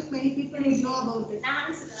I think many people know about it.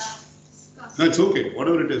 No, it's okay.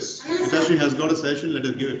 Whatever it is. Vitashri has got a session. Let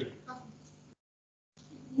us give it.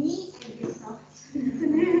 Me, I guess so.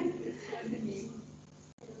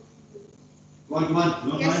 Come on.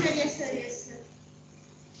 No Yes, mind. sir, yes, sir, yes, sir.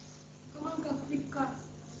 Come on, complete card.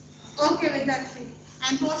 Okay, with that, sir.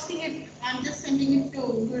 I'm posting it. I'm just sending it to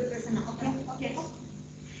Guru Prasanna. Okay.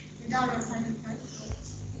 Without a final card.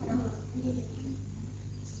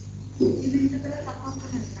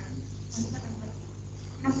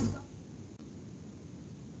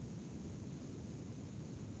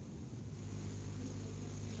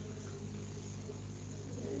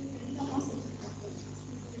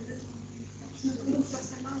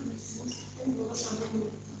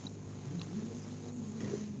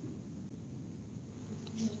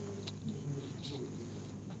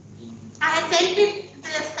 I have sent it to the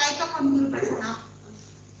Skype on Guru Prasanna.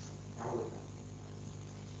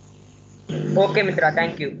 Okay, Mitra.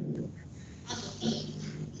 Thank you.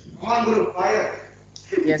 Come on, Guru, fire.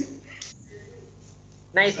 Yes.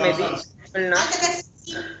 Nice, maybe. Will All not. the best.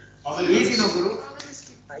 Easy, no, Guru?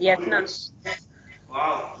 Yes, no.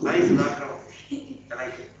 Wow, nice background. I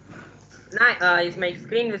like it. Is my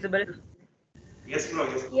screen visible? Yes, bro,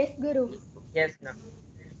 yes. Yes, Guru. Yes, no.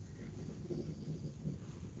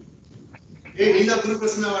 Hey, Neela Guru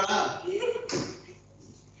Prasanna Vada.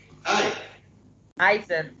 Hi. Hi,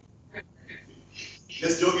 sir.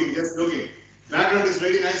 Just joking, just joking. Background is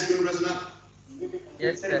very nice, Guru Prasanna.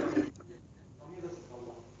 Yes, sir.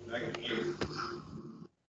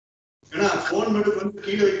 ஏன்னா phone மட்டும் கொஞ்சம்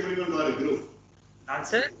கீழே வைக்க முடியும்னு பாரு குரு.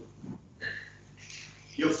 Sir?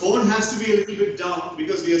 Your phone has to be a little bit down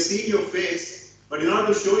because we are seeing your face, but in order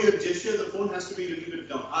to show your gesture, the phone has to be a little bit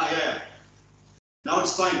down. Ah, yeah. Now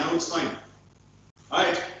it's fine, now it's fine.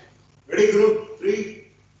 Alright. Ready, Guru? 3.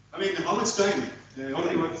 I mean, how much time? How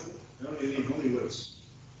many words? How many words?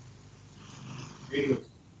 8 words.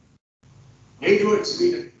 8 words.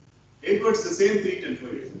 8 words, the same 3 10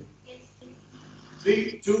 for you.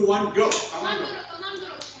 3, 2, 1, go. Come on,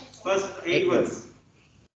 Guru. First 8 words.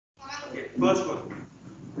 Okay. First one.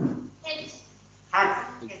 Heads. Hat.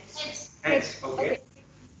 Heads. Heads. Okay.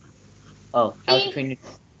 Oh, I was training.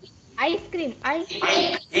 Ice cream. Ice I.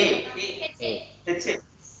 cream. A. Heads. H.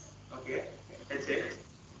 Okay. H.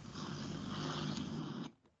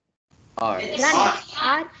 R. Run.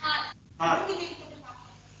 R. R.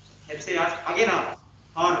 H. A. R. Again R.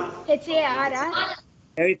 R. H-A-R-R.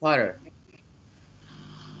 Harry Potter.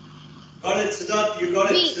 Got it, Siddharth, you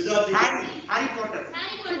got it. Me. Siddharth, you got it. Harry Potter.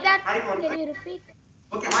 Siddharth, Harry Potter. can you repeat?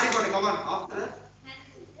 Okay, Harry Potter. Come on. After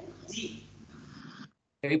G.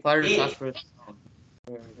 Harry Potter and A. Sorcerer's Stone.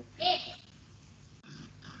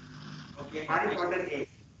 Okay, Harry Potter A.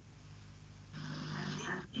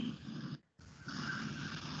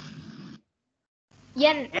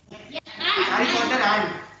 N. Harry Potter and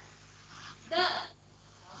The.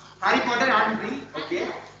 Harry Potter and B. Okay.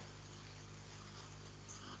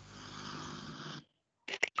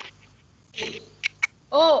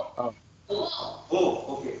 O. Oh, O.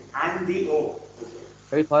 Okay. And the O. Okay.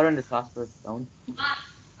 Harry Potter and the Sorcerer's Stone.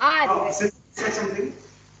 R. Oh, say something.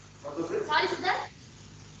 What was it? Sorry, Siddhar.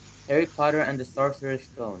 Harry Potter and the Sorcerer's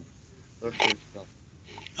Stone. Sorcerer's Stone.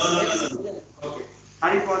 Okay.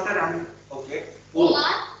 Harry Potter and okay. O. O.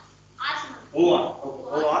 R. Arsenal. O R.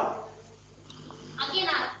 Okay. O R. Again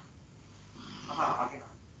R. Okay.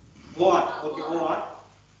 O R. Okay. O R.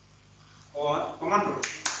 O R. Come on, bro.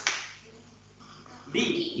 D.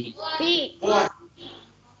 P. O R.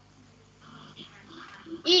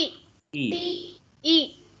 E. E. E.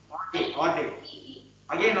 Odd.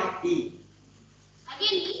 Again of E.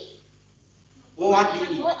 Again E. O R D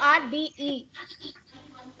E. O-R-D-E.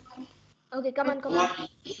 Okay, come on, come O on. R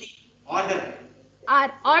D E. Order. R.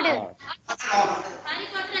 Order. R. Harry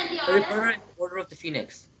Potter and the Harry Order. Potter and the Order of the Phoenix.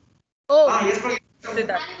 O. Yes, bro.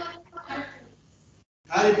 Siddharth.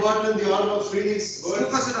 Harry Potter and the Order of Phoenix. Super,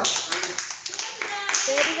 Words. Siddharth.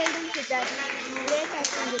 Very well done, Siddharth. Great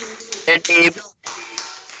acting, Guru.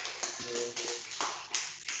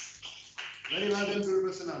 Very well done, Guru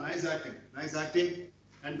Prasanna. Nice acting. Nice acting.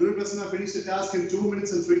 And Guru Prasanna finished the task in 2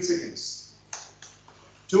 minutes and 3 seconds.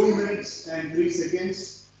 2 minutes and 3 seconds.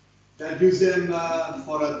 That gives them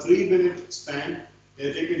for a 3-minute span.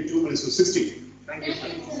 They're taking 2 minutes, so 60. Thank you,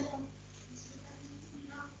 sir.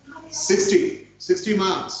 60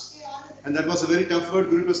 marks. And that was a very tough word.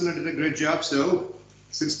 Guru Prasanna did a great job, so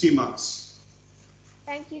 60 marks.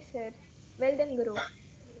 Thank you, sir. Well done, Guru.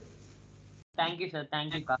 Thank you, sir.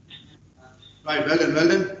 Thank you, Ka. Right, well done, well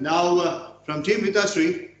done. Now, from Team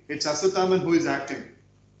Vitashri, it's Asathaman who is acting.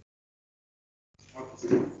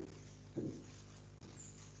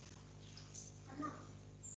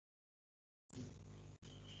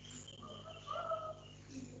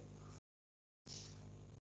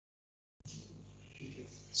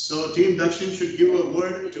 So, Team Dakshin should give a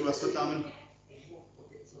word to Asathaman.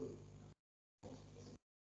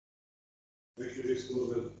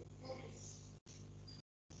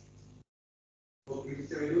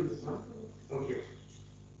 Okay.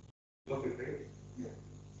 Okay, great.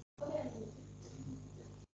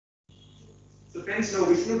 So friends, now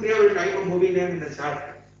Vishnu Priya will type a movie name in the chat.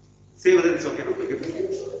 Say whether it's okay or not.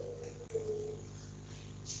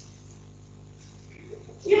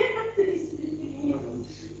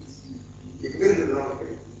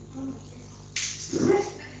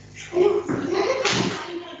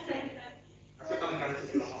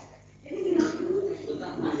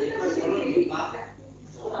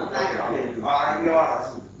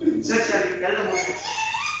 Sir, shall you tell the movie?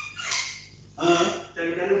 Shall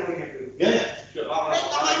you tell the movie? Yeah, yeah, sure.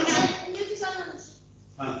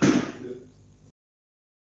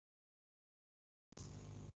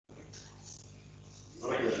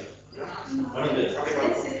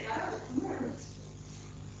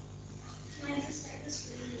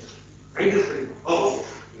 Write this very. Oh,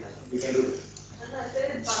 you can do it.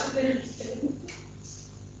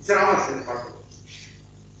 Sir, how much?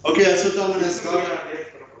 Okay, Asathaman has got.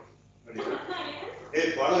 Yeah, Hey,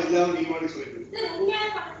 படம் இல்லாம நீ மட்டும் சொல்லிட்டு.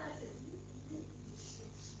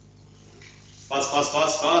 Fast.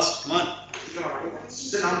 Come on.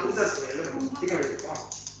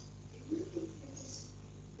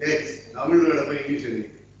 Hey, தமிழ்ல போய் English எழுதி.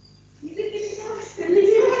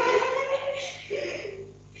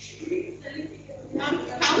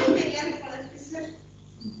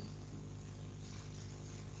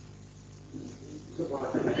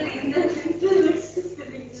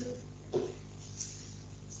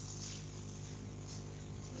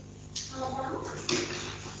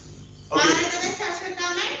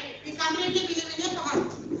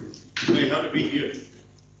 No, you have to be here.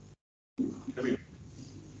 Come here.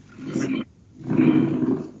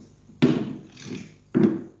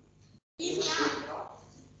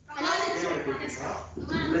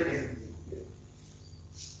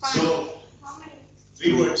 So,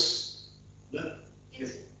 3 words.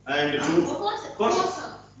 Yes. And 2.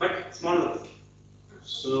 But smaller.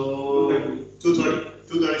 So,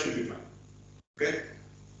 230 should be fine. Okay?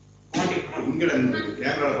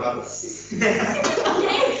 Camera பாரு.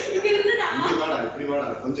 இப்படி வாடா.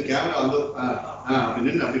 கொஞ்சம் கேமரா வந்து அப்படி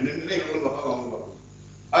நின்னு இவங்க பாப்பா அவங்க பாப்பா.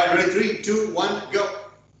 All right, ready? 3, 2, 1, go.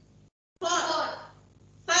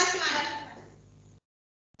 First one.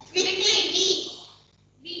 Quickly, B.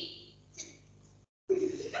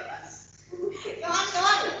 Come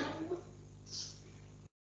on.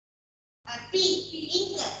 T.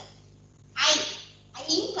 Ink. I.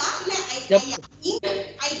 Ink. Yep. Ink.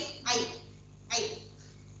 I.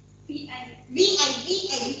 V.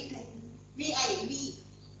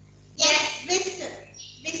 Yes.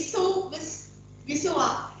 Visua.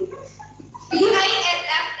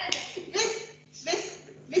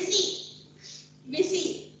 Visi.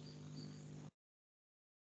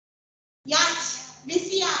 Yash.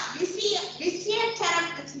 Visia.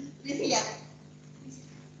 Charades. Visia.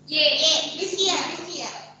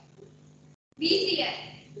 Visia.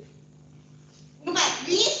 Number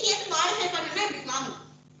Visia modify பண்ணனும்னா இப்படி காணும்.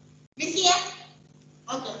 Visia.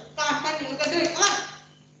 Okay. Come on, you can do it. Come on.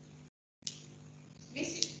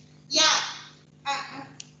 Visia. Yeah.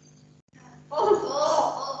 Oh.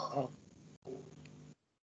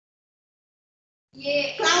 Yeah.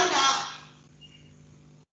 Cloud.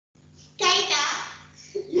 Kite.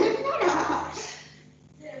 என்னடா?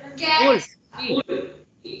 Cool.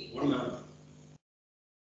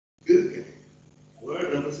 Good. Word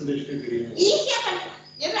representation தெரியும். ஈஸியா பண்ணு.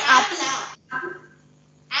 என்ன ஆப்பிளா?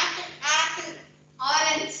 Apple.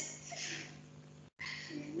 Orange.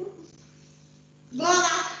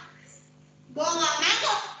 Goa.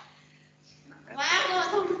 Mango.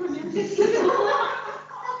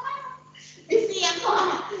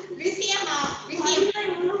 Visium.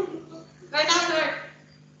 Right now, word.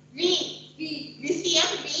 V. Visium.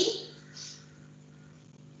 V.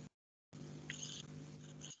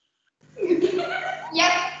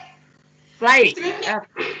 Yep. Flight. Swimming. F.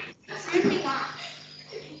 Swimming.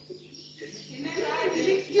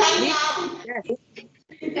 Yes.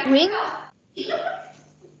 Wing?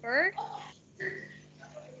 Bird?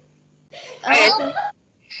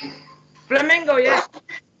 Flamingo. Yes.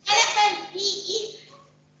 Elephant. V.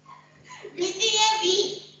 Visium. V.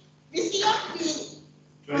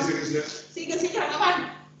 20 seconds left. Secret. Come on.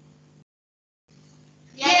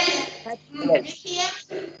 Yes. Visium.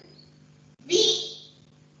 V.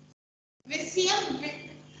 Visium.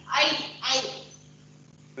 I.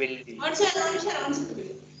 One second.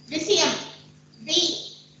 Visium. V.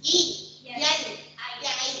 E. L. I.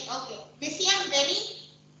 Okay. Visium very.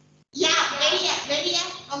 Yeah. Very.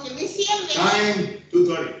 Okay. Visium very. Time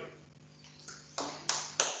 2:30.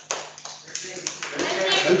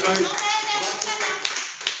 Well tried.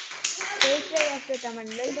 Great try, Mr. Taman.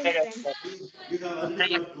 Well done, friend. You have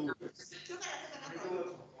already got 2 words.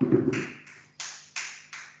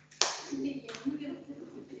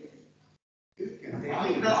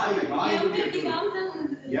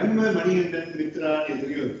 Manikandan Mitron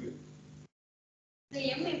எதிரியோ இருக்கு.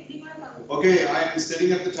 Okay, I am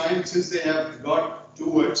setting up the time since they have got 2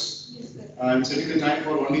 words. I am setting the time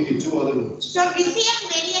for only the 2 other words. So Visium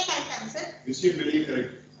very correct answer. Visium very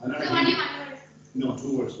correct. No,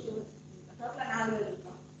 2 words.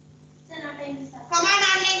 Come on,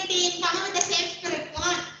 online team. Come on with the same spirit. Come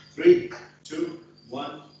on. 3, 2,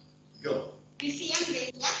 1, go. Visium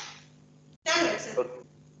very. Third word, sir.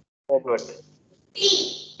 Third word. T.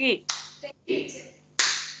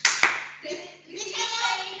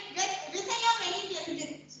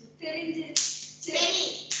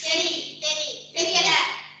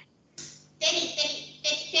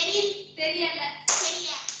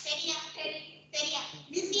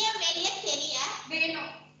 Visium very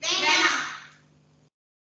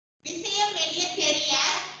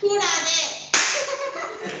கூடாது.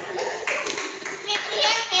 பெரிய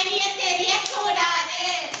பெரிய தெரியக்கூடாது.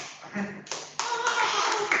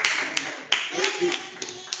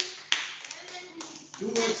 Two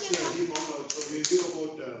words, so we'll do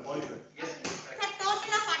about 45. Sir,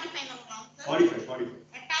 total of 45 now, sir. 45.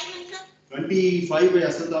 Time and sir? 25 by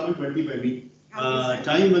Asathaman, 20 by me.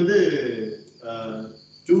 Time வந்து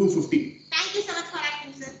 2:50. Thank you so much for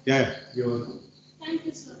acting, sir. Yeah, you're welcome. Thank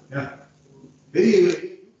you, sir. Yeah. Very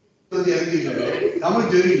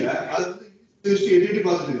Tamil தெரியல அது வந்து English edit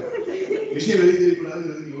பார்த்துட்டு விஷயம் வெளிய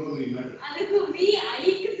தெரியக்கூடாதுங்கிறது எவ்வளவு பெரிய matter. அதுக்கு வி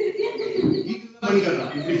ஐக்கு ஈக்குவலா பண்ணி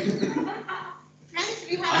காட்டலாம். Friends,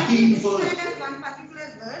 we have Acting to for- consider one particular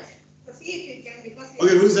word to see if it can because.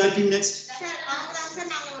 Okay, who's acting next? Sir, sir,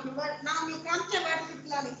 now we come to word to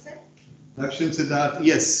learning, sir. Dakshin Siddharth,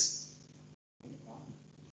 yes.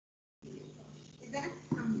 Is that?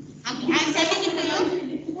 I'm sending it to you.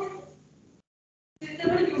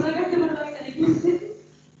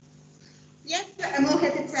 Yes,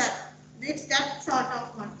 Mohit, it's that sort of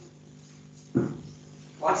one.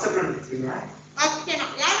 WhatsApp ல அனுப்பிச்சீங்களா? Okay, now,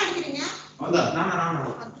 யார் அனுப்புறீங்க? அதான் நானா.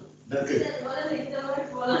 தக்கு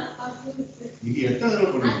நீங்க எத்தனை தடவை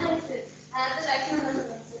பண்ணுவீங்க?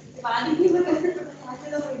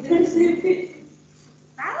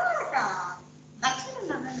 பரவாயில்லக்கா. லட்சணம்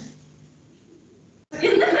தானே.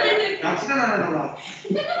 லட்சணம்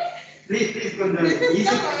ப்ளீஸ் கொஞ்சம்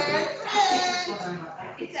ஈஸி.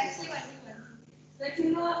 It's actually one.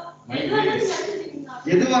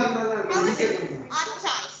 எதுவா இருந்தாலும் ஈஸியா பண்ணுங்க. Our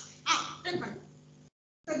choice. Good one.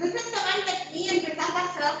 So this is the one that me and Pritaka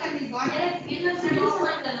sir can be born.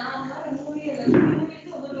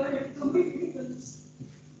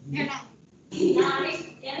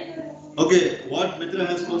 Okay, what Mitra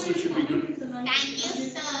has posted should be good. Thank you,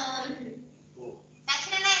 sir. Oh.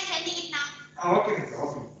 Lakshmana, I'm sending it now. Okay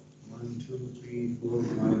okay. 1, 2, 3, 4,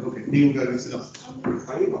 5. Okay, நீங்க கரெக்ட்டா.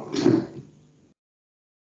 5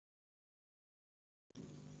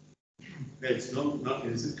 It's not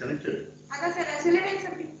is it connected? Aga sir, accelerate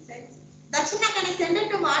something. Lakshmana, can I send it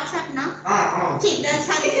to WhatsApp now? See, that's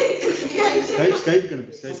how Skype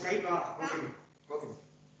connected. Skype. Skype okay.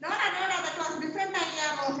 No, that was different idea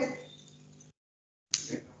about it.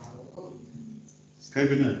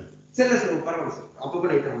 Skype என்ன? சரி sir பரவாயில்லை sir. அப்பப்போ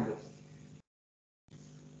right ஆகும்.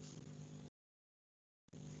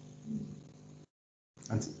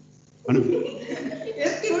 அனுப்பு.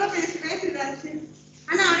 SK இவ்வளோ பெரிய space இதாச்சு.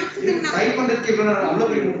 அண்ணா அனுப்பிச்சுங்க. Type பண்றதுக்கு இவ்வளவு நேரம் அவ்வளவு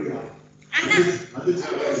பெரிய முடியும். அண்ணா அது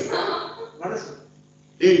வர சார்.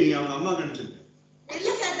 ஏய் நீ அவங்க அம்மா கண்டுங்க. இல்ல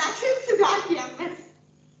சார், தக்ஷின் ராக்கியா.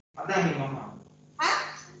 அதான் நீங்க மாமா. ஆ?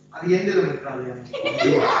 அது எந்தல விட்டுறாங்க.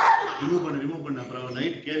 ரிமூவ் பண்ண அப்புறம்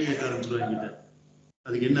நைட் கேள்வி கேட்க ஆரம்பிச்சிருவாங்க கிட்ட.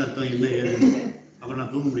 அதுக்கு என்ன அர்த்தம் என்ன ஏது அப்புறம்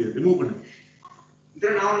நான் தூங்க முடியாது. ரிமூவ் பண்ணு. இத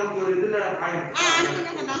நான் உங்களுக்கு ஒரு இதுல பாயிண்ட்.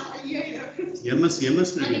 அனுப்புங்கண்ணா. ஐயோ. MS அது MS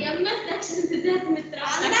தக்ஷன் சித்தார்த் மித்ரா.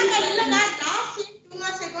 அதான் இல்லங்க, லாஸ்ட் 2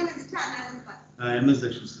 hours ago நினைச்சா அண்ணா பாரு. MS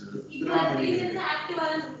Dakshin. இப்போ ரீசன்ஸ் ஆக்டிவா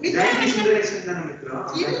ஜெயந்தி இன்டராக்ஷன் தான மித்ரா.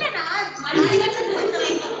 இல்லடா.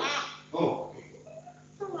 Oh.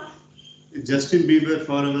 Justin Bieber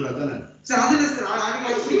forever அதானே. சார் அதுல sir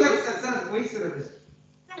audio feedback sir voice வருது.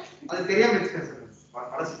 அது தெரியாம இருக்கேன் சார்.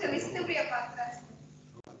 பழசு. விஷ்ணுபிரியா பாக்குறேன்.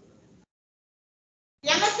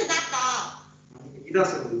 எமஸ் தாத்தா. இதா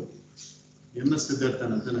சார். MS Siddharth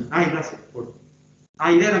அதானே. இதா சார். போடு.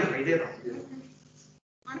 இதே தான்.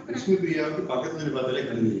 அனுப்புறேன். விஷ்ணுபிரியாவுக்கு பக்கத்துல இருந்து பார்த்தாலே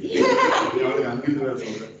கண்டுபிடி. அவளுக்கு அங்கிருந்து வேற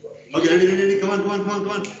சொல்றேன். Okay, ready. Come on.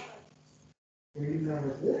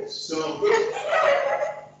 So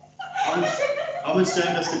how much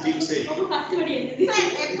time does the team say? First வடி என்னது?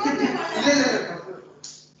 சார், எப்போது இல்ல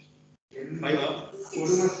 5 or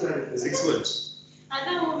 6 words.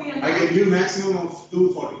 அதான் movie I can give maximum of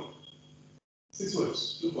 240. 6 words,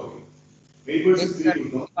 240. 8 words is 3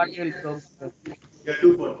 good, no? Yeah,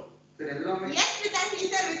 240. Yes, because he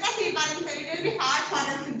said because he got it, it will be hard for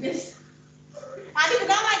us to guess. அதுக்கு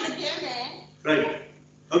தான் இந்த game. Right.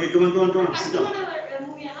 Okay, come on. Sit down. கஷ்டமான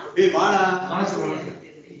மூவியா? Hey, வாடா.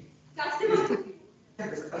 கஷ்டமா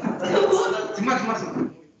சும்மா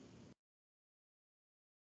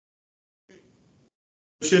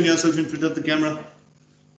Position yourself in front of the camera.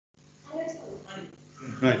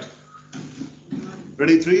 Right.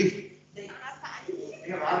 Ready, 3.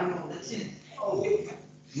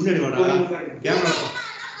 முன்னாடி வாடா. கேமரா.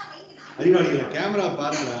 அறிவாளிகளா, கேமரா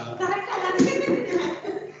பாருங்கடா.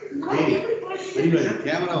 ஏய், அறிவாளி,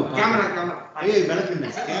 கேமராவை பாரு. கேமரா. ஏய், விளக்குங்க.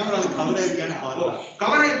 கேமராவை கவர் ஆயிருக்கான்னு பாரு.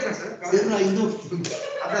 கவர் ஆயிடுச்சா சார்? சரி, நான் இந்த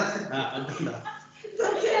அதான் சார். அதான்டா.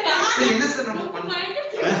 சரி, என்ன சார் நம்ம பண்ணலாம்?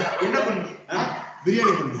 என்ன பண்ணணும்?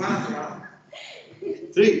 பிரியாணி பண்ணு.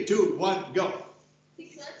 3, 2, 1, go.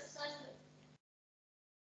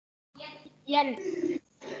 N.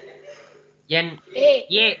 N. A.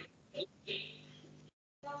 A.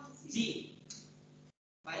 C.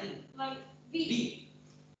 File. B.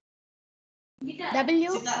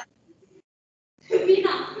 W. Sita.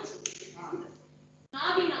 Vina. Ah.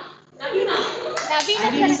 Navina. Navina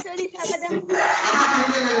Saraswati Sagadam.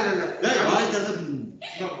 Hey, why doesn't?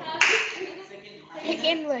 No.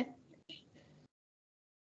 Second word.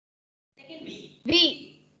 B. V.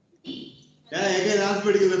 Yeah, again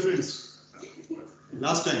alphabetical reference.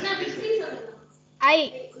 Last time.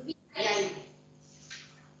 I.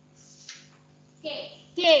 K.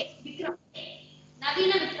 K. Vikram.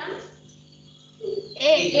 Navina Vikram.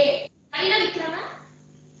 A. Navina Vikrama.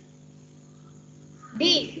 D.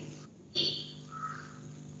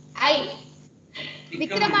 I.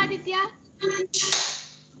 Vikramaditya.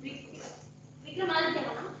 Vikramaditya.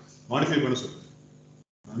 Modify பண்ண சொல்லு.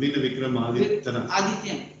 நவீன Vikram Adityan.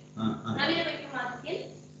 Adityan. Navina Vikramaditya.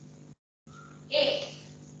 A.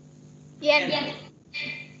 N.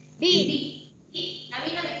 D.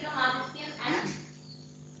 Navina Vikramaditya and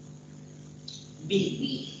B.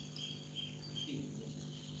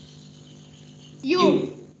 U.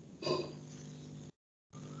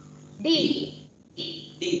 D.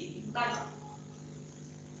 D. God.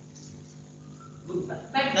 Buddha.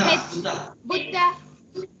 But Buddha. Buddha.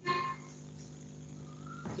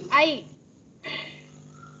 I.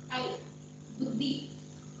 Buddhi.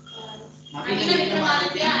 Navina Navina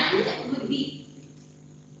Vikramaditya Vikramaditya. and Buddhi.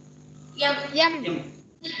 M. M.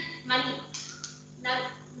 Money.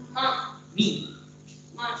 Ma. Me.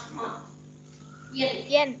 Ma.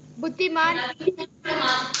 N. Buddhiman. Navina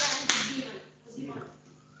Vikramaditya and Buddhiman.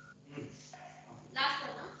 Last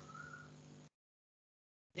one.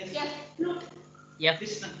 F. Flute. F.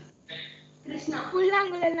 Krishna. Krishna.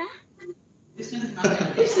 Pullangulana. Krishna is not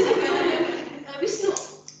Vishnu.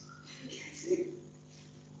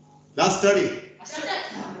 Last study.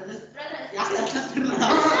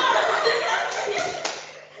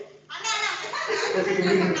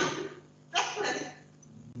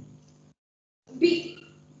 B.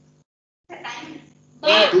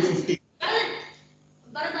 A. 250.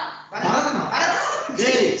 Bharata.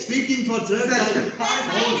 Hey, speaking for third time.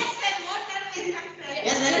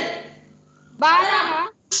 Balama.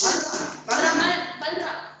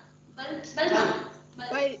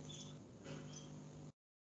 Bal.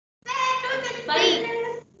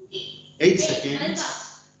 8 seconds.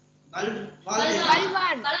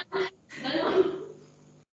 Balwan.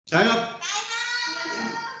 Time up.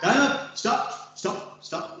 Time up. Stop.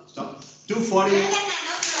 240.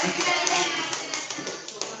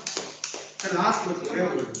 The last word.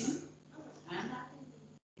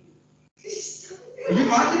 You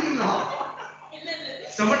want it now?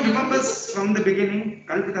 Someone remembers from the beginning.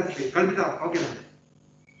 Kalpita. Okay.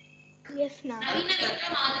 Yes, now. Navina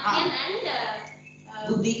Vikramaditya and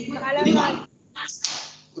Buddhi. Balwan.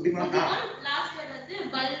 Buddhiman. last word வந்து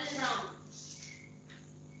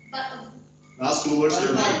Balram. Last two words.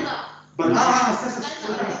 Balva.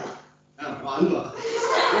 Alva.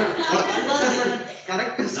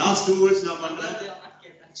 Correct. Last two words now, Pandra.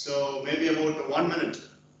 So maybe about 1 minute.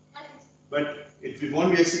 But it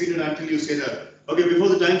won't be executed until you say that. Okay, before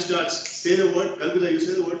the time starts, say the word. Kalpita, you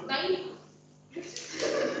say the word.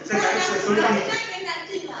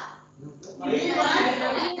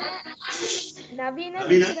 Navina Navina?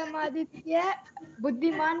 Vikramaditya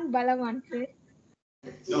Buddhiman Balawan, sir.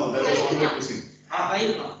 No, that was one word missing.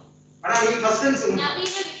 First and second.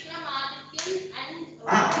 Navina Vikramaditya and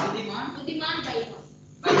Buddhiman Balva.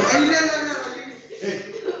 Hey,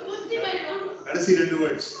 Buddhi Balva. கடைசி ரெண்டு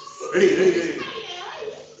words. Ready.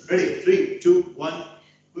 Ready. 3, 2, 1.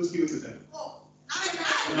 Who's giving the time? No.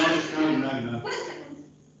 No.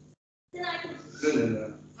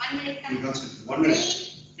 1 minute. You concentrate. 1 minute.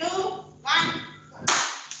 3, 2, 1.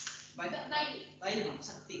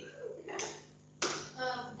 Sakti.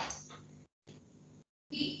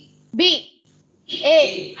 B.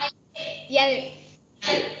 A. L.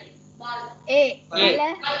 Bal. A. A.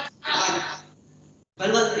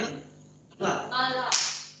 Bala. Bala.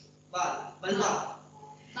 Balwa.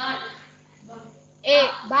 Bal. A.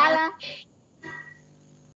 Bala.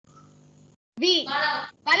 V. Bala.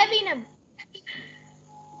 Balavinam.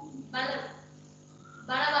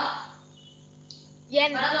 Balava.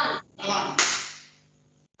 N. Balavan.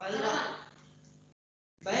 Balavan.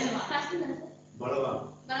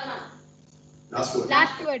 Balavan. Last word.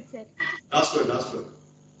 Last word, sir. Last word.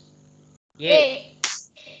 A.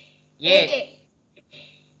 A.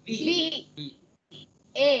 B.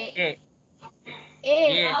 A. A.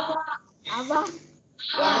 Ava.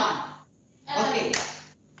 Okay.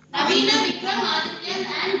 Navina Vikramaditya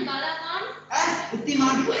and Balavan.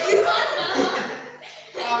 Buddhiman. Balavan.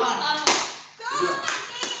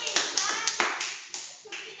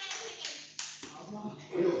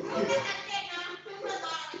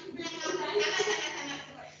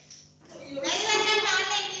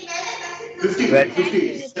 50, Well, 50.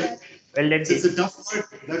 well done, It's a tough word.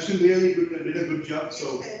 Darshan really did a good job. So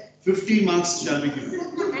 50 marks shall be given.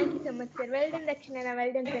 Thank you so much, sir. Well done, Dakshina.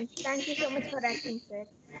 Well done, friends. Thank you so much for acting, sir.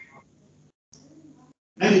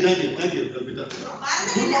 Thank you, Kalpita.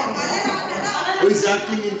 Who is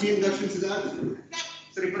acting in Team Darshan, Siddharth?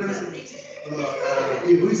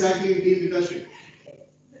 Who is acting in Team Darshan?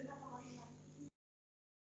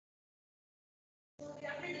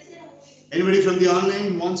 Anybody from the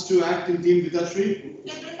online wants to act in Team Vidashri?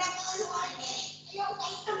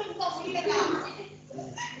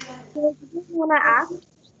 So, do you want to ask?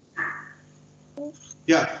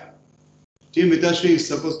 Yeah. Team Vidashri is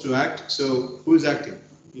supposed to act. So who is acting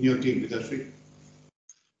in your team, Vidashri?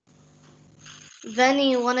 Venny,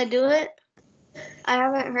 you want to do it? I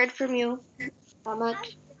haven't heard from you that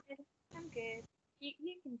much. I'm good.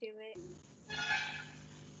 You can do it.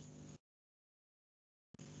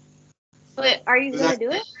 Wait, are you gonna do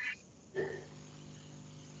it?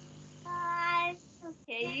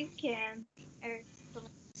 Okay, you can.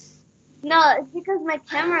 No, it's because my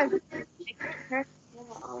camera's turned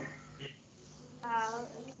off.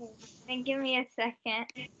 Okay. Then give me a second.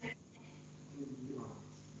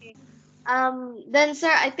 Then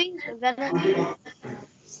sir, I think Venny.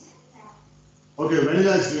 Okay,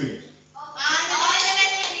 Vanilla is doing it.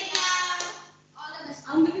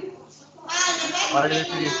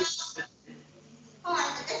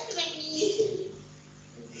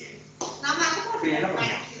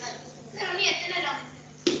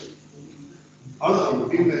 all the way. Our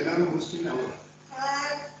team எல்லாரும் முடிச்சிட்டீங்க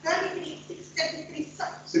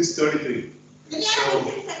 6:33.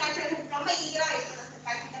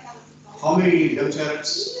 How many double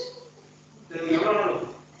charades?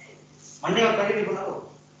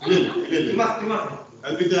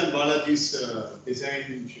 Kalpita and Balaji's design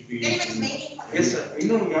should be. Yes, sir.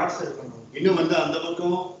 இன்னும் வந்து அந்த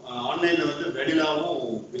பக்கம் ஆன்லைன்ல வந்து வெடிலாவும்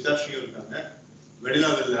விதாஷியும் இருக்காங்க. Vedila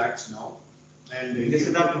will act now and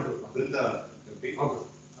Brinda.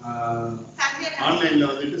 ஆன்லைன்ல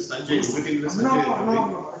வந்துட்டு சஞ்சய் மீட்டிங்ல சஞ்சய்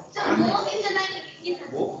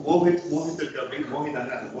மோஹித் இருக்கு அப்படி மோஹித்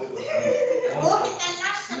அண்ணா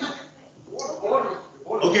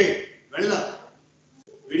okay வெடிலா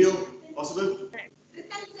video possible?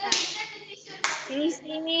 Can you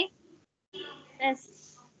see me? Yes.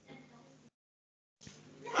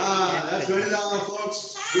 That's Vedila, folks.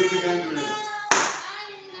 Do it again, Vedila.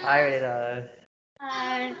 Hi, Vedila.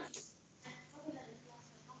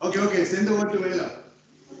 Okay, send the word to Vedila.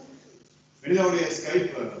 Vedila உடைய Skype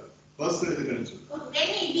personal இது கிடைச்சு.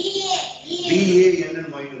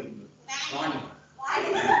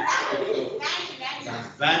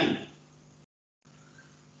 BANNY Vanny.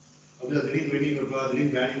 அப்படியே திடீர்னு வெயிட்டிங் இருப்பா,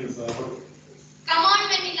 திடீர்னு வேனிங் இருப்பா. Come on,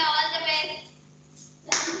 Vanilla, all the best.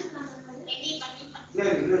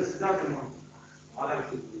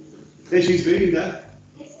 Hey, she's waiting there.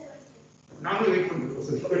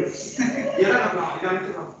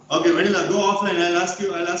 Okay, Vanilla, go offline. I'll ask you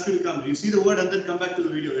to come. You see the word and then come back to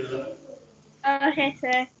the video, Vanilla. Okay,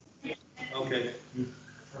 sir. Okay.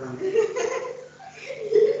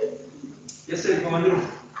 Yes, sir. Come on.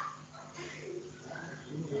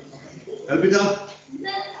 Kalpita?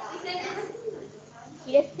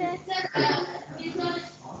 Yes, sir.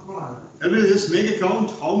 Kalpita, just make a count.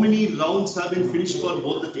 How many rounds have been finished for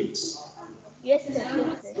both the teams? Yes, sir.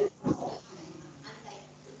 Yes, sir.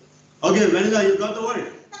 Okay, Vanilla, you got the word.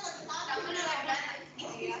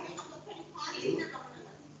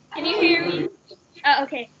 Can you hear me? Oh,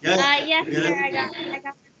 okay. Yes. Yes, sir. I got it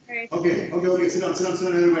first. Okay. Sit down,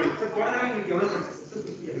 everybody.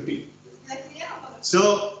 50. So,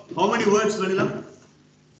 how many words, Vanilla?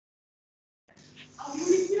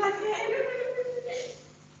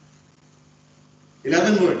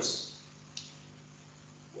 Eleven words.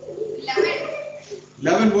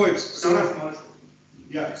 11 words. So,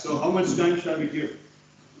 yeah. So, how much time shall we give?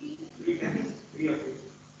 350.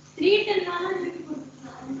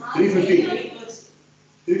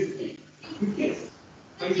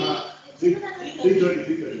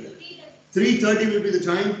 3:30 will be the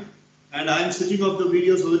time, and I am switching off the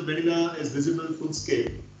video so that Vanilla is visible full scale,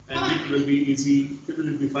 and it will be easy. People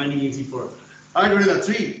will be finding easy for her. All right, Vanilla.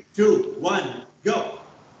 3, 2, 1, go.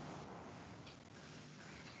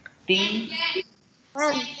 Team.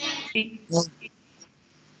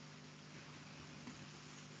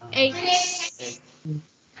 Eight.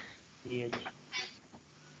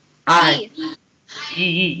 I. D.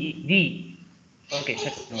 Okay,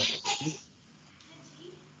 second one.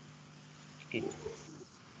 Okay.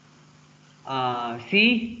 C.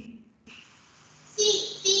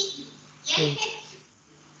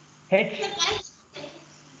 H.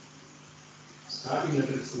 Starting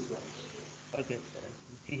letter is too long. Okay.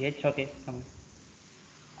 CH. Okay. Come on.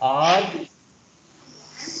 R.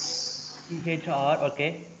 CHR.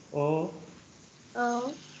 Okay. O.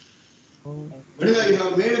 Oh. Vanilla, you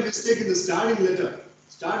have made a mistake in the starting letter.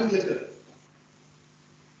 Starting letter.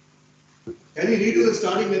 Can you redo the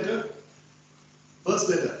starting letter? First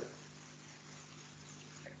letter.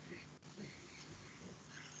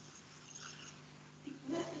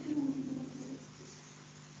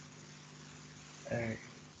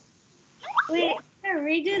 Wait, can I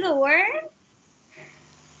redo the word?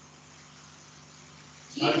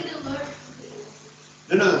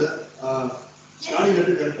 No, the starting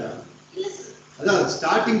letter correct. The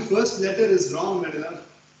starting first letter is wrong, Vanilla.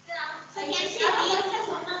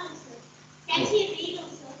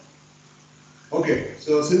 Okay,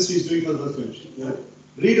 so since she's doing for the first one,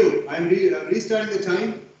 redo. I'm restarting the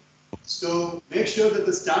time. So make sure that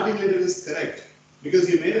the starting letter is correct because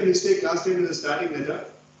you made a mistake last time in the starting letter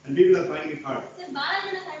and people are finding it hard.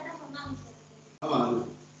 Come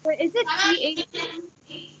on. Wait, is it TH?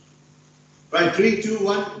 Right, 3, 2,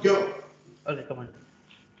 1, go. Okay. Come on.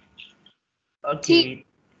 Okay.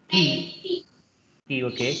 T. T.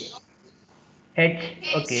 Okay. H.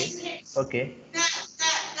 Okay. Okay.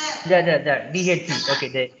 The DHC. Okay.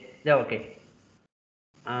 The okay.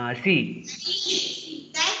 C.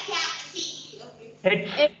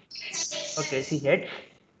 H. Okay. CH.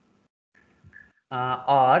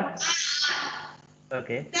 R.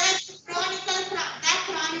 Okay.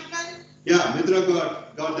 Yeah, Mitra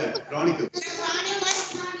got that. Chronicles.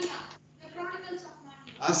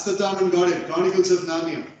 Astataman got it. Chronicles of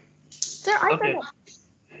Narnia. Sir, I Okay.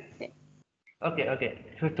 said it. Okay.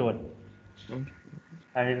 Fifth one.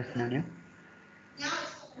 Charades Activity.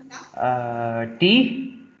 T.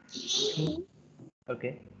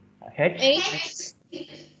 Okay. H. H.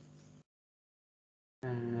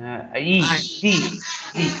 E. D.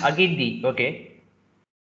 D. Again D. Okay.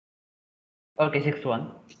 Okay. Sixth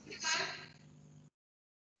one.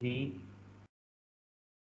 D.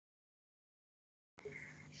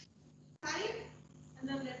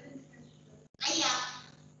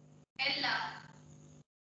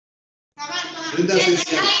 Brinda says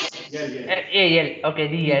yes. Yeah. L. Okay.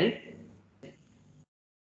 D. L.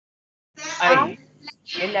 I.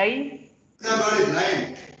 L. I. Brinda got it.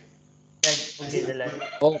 Lion. Okay. The line.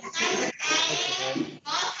 Oh,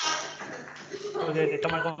 Okay.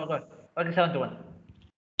 Come on. Okay. Seventh one.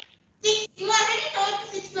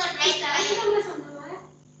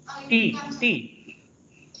 T. T.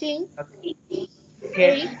 T. Okay.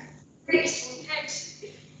 H. H.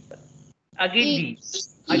 Again E. D.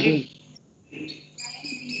 Again.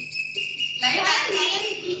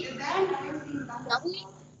 W.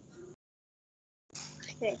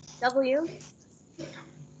 Okay. W.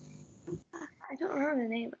 I don't remember the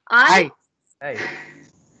name. I. I.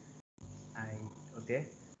 Okay.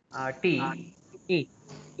 T. T.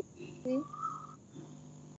 T.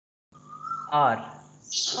 R.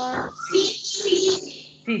 R.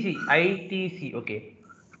 C. I. T. C. Okay.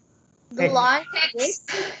 The H. Lion Witch.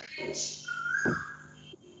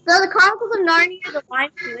 So the Chronicles of Narnia, the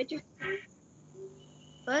Lion Witch.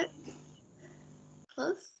 What?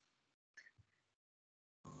 Close.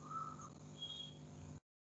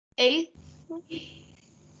 A.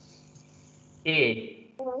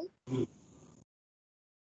 A.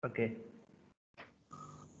 Okay.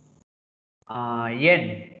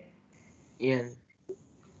 N. N.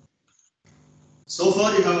 So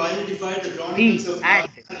far you have identified the Chronicles of And.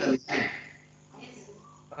 Narnia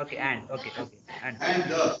Okay. And. Okay. And. and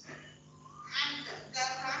the.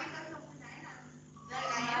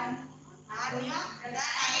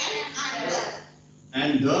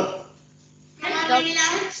 And the.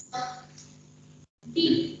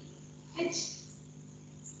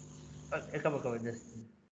 Okay. Come on. Just.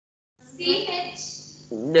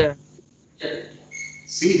 The.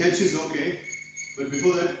 CH is okay. But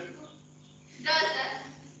before that,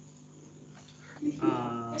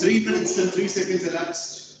 3 minutes and 3 seconds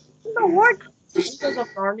elapsed. The word. Chronicles of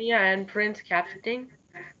Narnia and Prince Captain.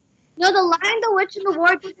 No, the Lion, the Witch, and the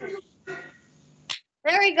Wardrobe.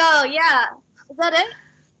 There we go. Yeah. Is that it?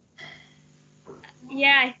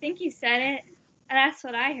 Yeah, I think you said it. That's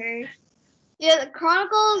what I heard. Yeah, the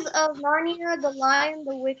Chronicles of Narnia, the Lion,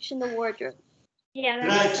 the Witch, and the Wardrobe. Yeah,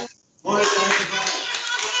 that's Right. More than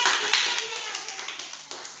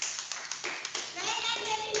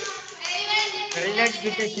Well done,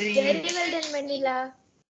 Gita Sri. Very well done, Manila.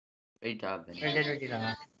 Great job, Ben. Well done,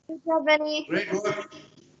 Manila. Good job, Benny. Great work.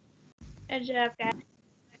 good job, guys.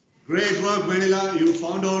 Great work, Vanilla.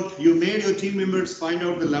 You made your team members find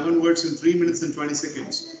out the 11 words in 3 minutes and 20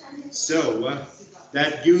 seconds. So,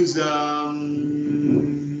 That gives 60.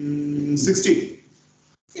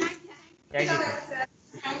 Thank you, sir.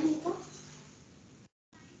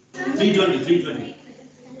 320, 320.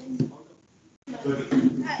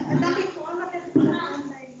 20.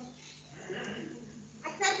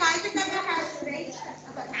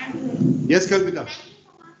 Yes, Kalpita.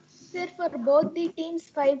 Sir, for both the teams,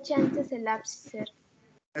 5 chances elapsed, sir.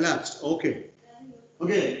 Elapsed. Okay.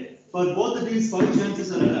 Okay. For both the teams, 5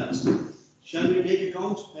 chances are elapsed. Shall we take a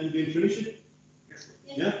count and we'll finish it?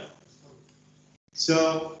 Yeah.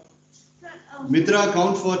 So, Mitra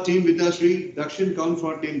count for team Vitashri, Dakshin count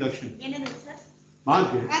for team Dakshin.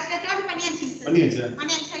 Mark it.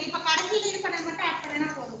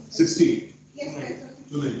 60. Yes, sir.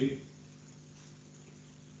 290.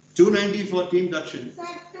 290 for team Dakshin. Sir,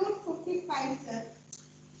 255, sir.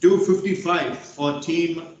 255 for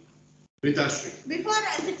team Vitashri. Before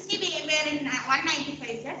 60, we were in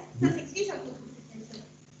 195, sir. So 60 or 255, sir.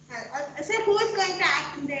 Sir, who is going to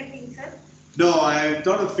act in their team, sir? No, I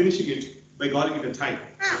thought of finishing it by calling it a tie.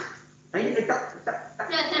 Please. Okay, sir,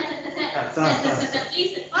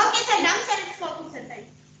 done, sir. It's focus, sir.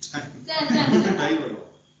 Time. Tie bro.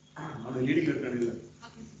 I'm leading the running.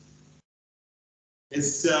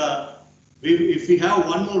 It's if we have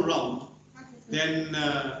one more round, then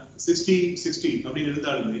 60. If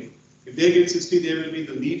they get 60, they will be in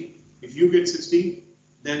the lead. If you get 60,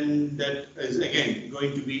 then that is again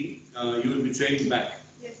going to be you will be trailing back.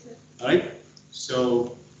 Yes, sir. All right.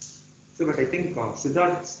 So, But I think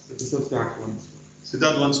Siddharth deserves to act once.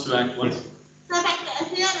 Siddharth wants to act once. So that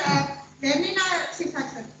here, Remina,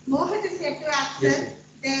 sir. Mohit is yet to act, sir. Yes, sir.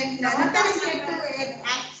 Then Natan is yet to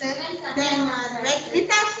act, sir. Then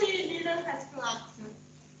Vitashri leader has to act, sir.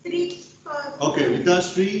 3 for. Okay,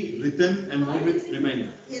 Vitashri, Ritan, and Mohit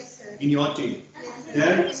remain Yes, sir. in your team. Yes, sir.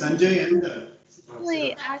 There, Sanjay and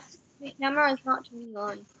Actually, the camera is not turning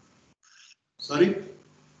on. sorry.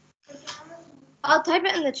 I'll type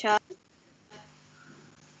it in the chat.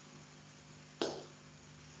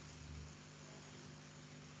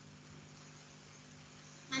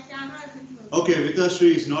 My camera is in. Okay,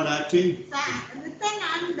 Vitashri is not acting. Ritan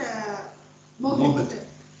and Mohit, Mohit. sir.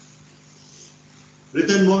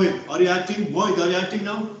 Ritan, Mohit, are you acting? Mohit, are you acting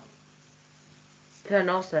now? Sir,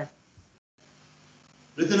 no, sir.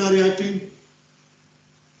 Ritan, are you acting?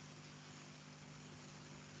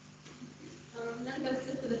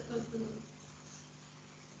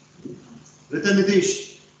 Ritan,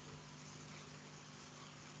 Nitish.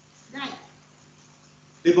 Right.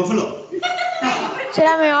 Hey, Buffalo. Sir,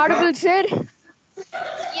 am I audible, sir?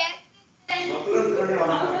 Yes.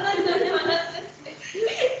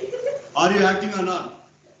 Are you acting or not?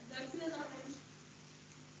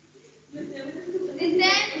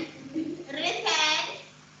 Return.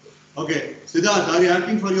 Okay, Siddharth, are you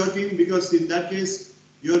acting for your team? Because in that case,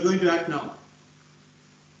 you are going to act now.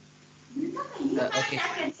 Okay.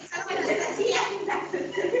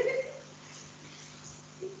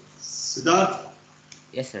 Siddharth.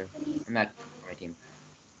 Yes, sir. I'm acting for my team.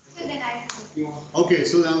 Okay,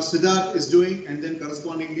 so now Siddharth is doing, and then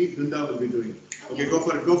correspondingly, Brinda will be doing. Okay, go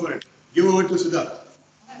for it, go for it. Give over to Siddharth.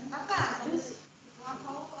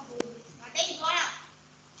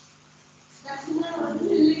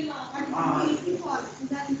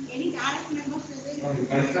 Any direct members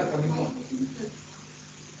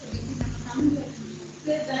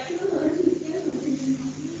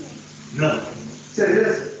No. Sir,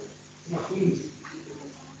 yes. No, please.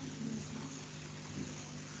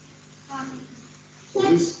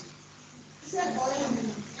 Please.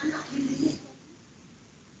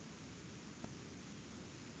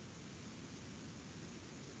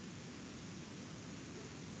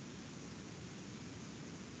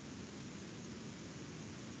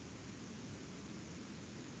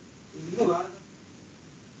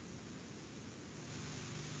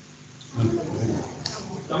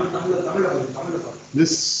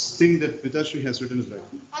 This thing that Vitashri has written is right.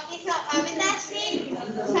 Okay, so Vitashri,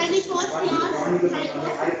 34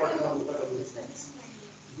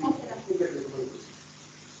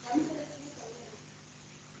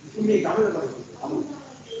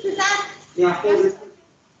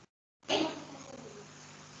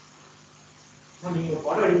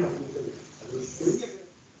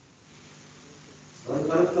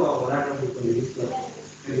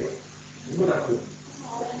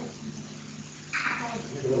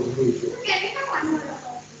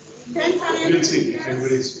 We'll see if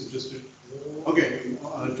anybody is interested. Okay,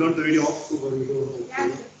 turn the video off.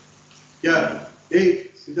 Yeah, hey,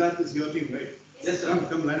 Siddharth is your team, right? Yes, sir.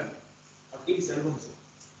 Come line up. Team 7, sir.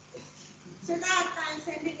 Siddharth, I'm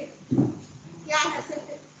sending it. Yeah, I sent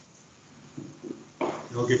it.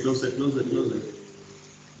 Okay, close it, close it, close it.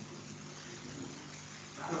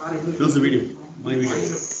 Close the video. My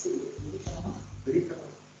video.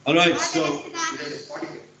 All right. So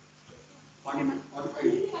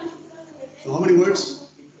how many words?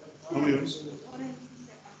 How many words?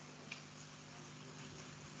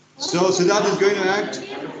 So Siddharth is going to act,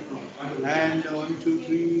 and 1, 2,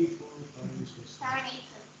 3, 4, 5, 6, 7,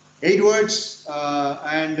 8 words,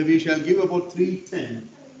 and we shall give about 310.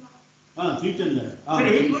 310 there.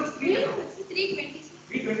 8 words, 320.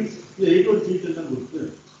 320. Yeah, 8 words, 310 are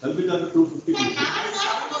good. Help it out to 250.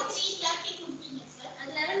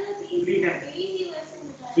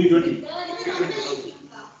 320.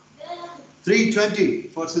 320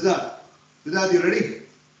 for Siddharth. Siddharth, you ready?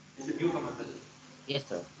 Is it newcomer? Yes,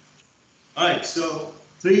 sir. All right. So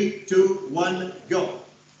 3, 2, 1, go.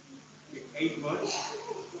 8 words.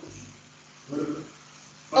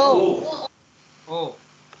 O. O.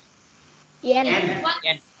 N. N.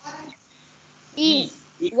 N. E.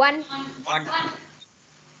 1. 1.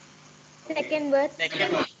 Second word.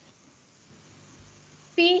 Second word.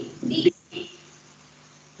 P.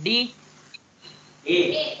 D.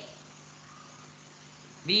 A.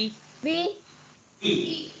 B. B.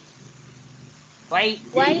 E. Y.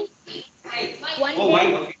 Y. One Oh, Y.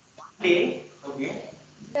 day. Okay. 1 day. Okay.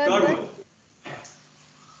 Third Third word. word.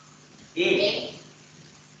 A.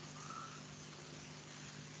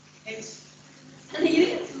 H.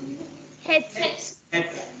 H. H.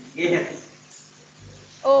 A.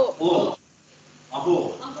 O. O. Abo.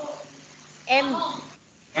 M.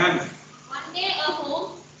 M. 1 day a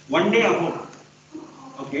home. 1 day ago.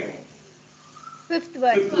 Okay. Fifth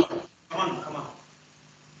word. Fifth word. Come on.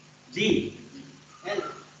 G. L.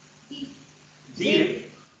 G.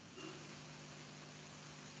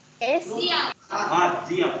 S. R.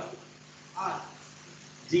 G. R.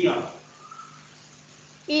 G. R.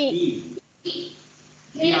 E. E.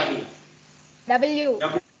 G. R. E. W.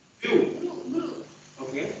 W.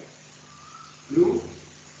 Okay. Blue.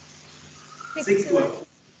 Sixth Sixth word. word.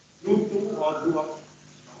 Blue 2 or blue up.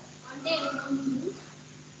 1 day a home.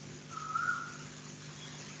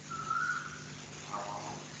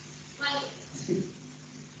 Y.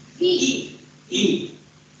 E. E.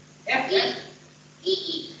 F. E.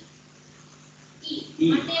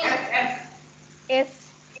 1 day F. S.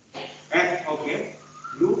 F. Okay.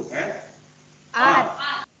 Blue. F.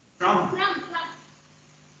 R. From.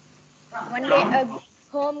 One day a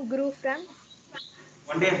home grew from.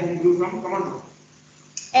 1 day home grew from. Come on.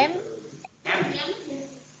 M. M.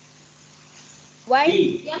 Y.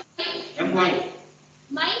 E. M. Y.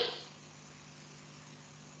 My.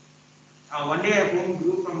 1 day home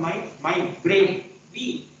grew from my brain.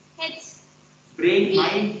 V. H. Brain.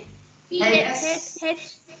 Mind. Head.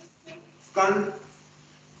 Skull.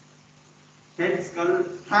 Head. Skull.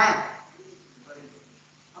 Hat.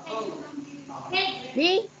 Head.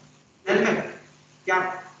 B. Helmet.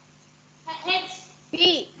 Cap. H.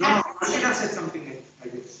 P. No, Archana said something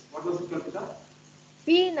like this. What was it, Kalpita?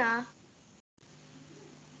 P na.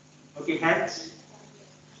 Okay, hat.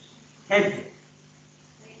 Head.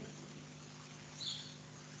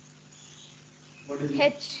 What is it?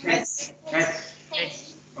 H. H.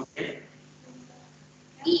 Okay.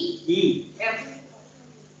 E. E.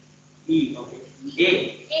 E. Okay.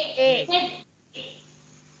 A. Head.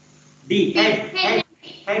 D. Head. Head.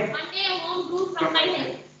 Head. 1 day a home grew from my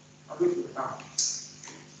head.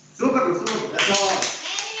 Super. That's all.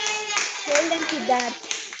 Well done, Siddharth.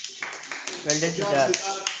 Well done, Good job, Siddharth.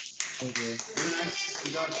 Siddharth. Thank you. Very nice.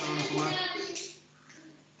 Siddharth Saravakumar.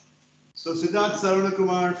 So Siddharth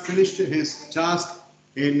Saravakumar finished his task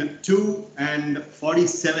in 2 and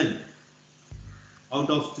 47 out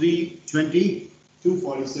of 320.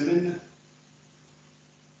 247.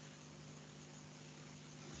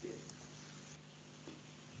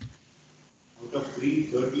 Out of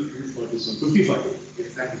 330, 247. 55.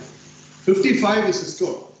 Exactly. 55 is the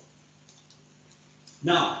score.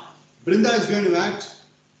 Now, Brinda is going to act,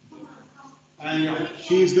 and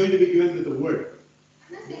she is going to be given with a word.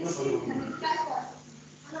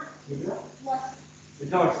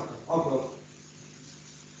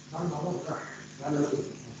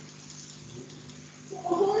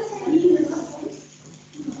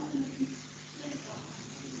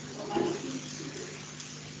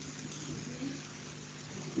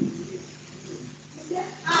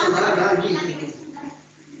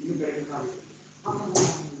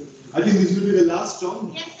 I think this will be the last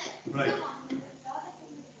round. Yes, sir. Right. Come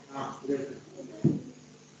on.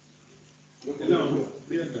 No,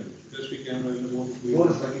 Priyanka, just we can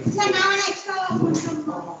Sir, now an extra one from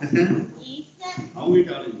home. Yes, sir. How we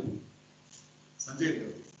telling?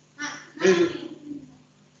 Sanjay.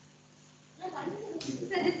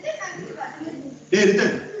 Hey,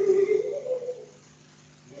 Ritan.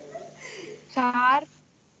 R.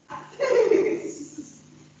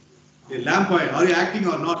 A lamp oil. Are you acting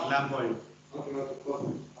or not? Lamp oil.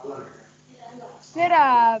 Sir,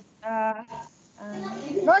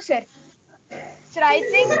 no, sir. Sir, I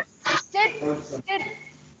think, sir,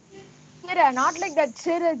 not like that,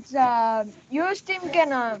 sir. It's used team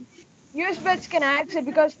can use buds can act, sir,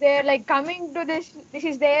 because they're like coming to this. This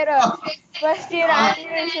is their first year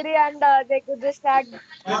anniversary, and they could just act.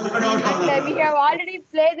 And we have already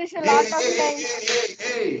played this a lot of times.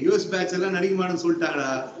 Hey, US batch எல்லாம் நடிக்க மாட்டேன்னு சொல்லிட்டாங்கடா.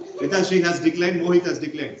 Ritashree has declined, Mohit has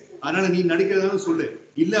declined. அதனால நீ நடிக்கிறதானு சொல்லு.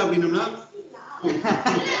 இல்ல அப்படின்னா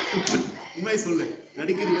உண்மை சொல்லு.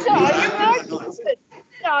 நடிக்கிறீங்க.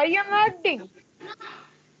 Sir, I am acting.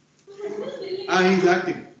 He's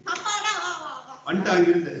acting. அண்டா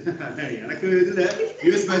இருந்து. எனக்கு இதுல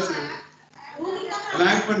US batch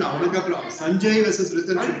ரேங்க் பண்ண அவனுக்கு அப்புறம் Sanjay versus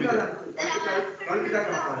ரித்தன் should be there.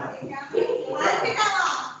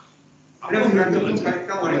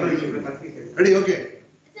 Ready? Okay.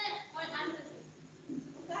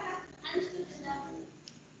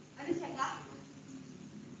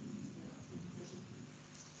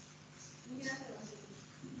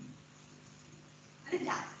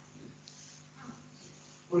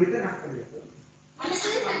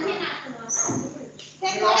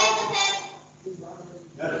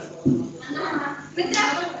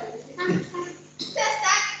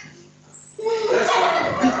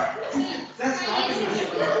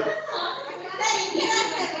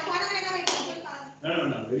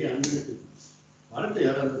 No, very unlimited. வரட்டு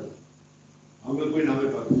யாராவது அவங்க போய் நாம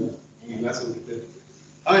பார்க்கணும் நீங்க கிளாஸ் விட்டு.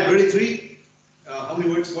 All right, ready? 3. How many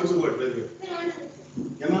words? What's the word? Very good.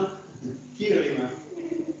 Emma, key ready, ma'am.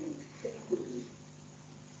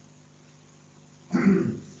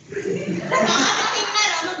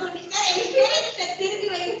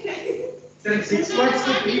 Sir, 6 words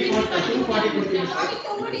to 240.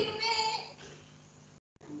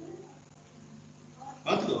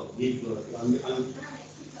 பார்த்துக்கோ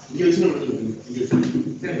இங்கே வச்சு நம்ம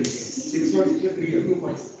இங்கே 6 words to 2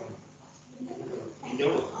 points. இங்கே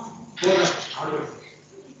எவ்வளோ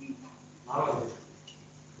 4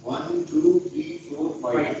 1 2 3 4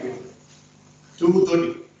 5 230.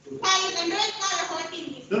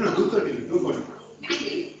 No, 230, 240.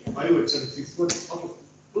 5 words, 6 words.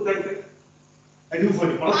 230. I do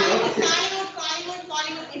 40.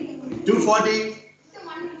 240.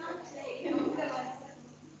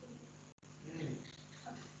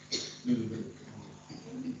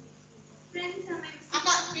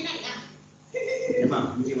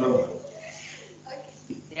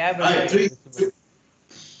 Yeah, but Right,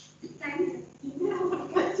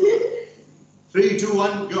 3, 2,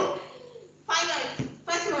 1, go.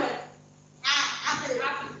 First word. Apple.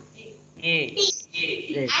 A.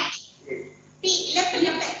 P. Left.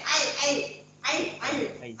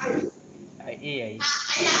 I. A.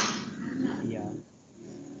 Yeah.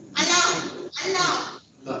 Allah.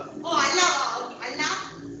 Oh, Allah.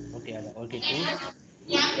 Okay, okay, 2.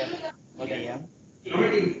 Yeah. Okay, yeah.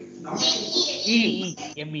 E.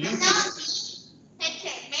 M. E.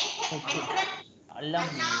 Allah.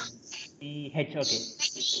 E. H. Okay.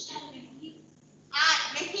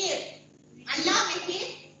 Mehir. Allah Mehir.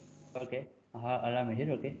 Okay. Allah Mehir.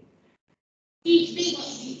 Okay.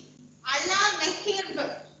 Allah Mehir.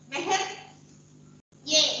 Mehir.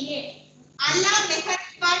 Yeah. Allah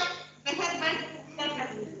Meherban.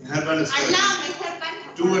 Herban is Allah correct. Meherban.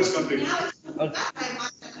 2 words complete. Okay.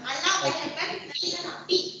 Allah Meherban.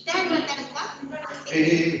 Third word.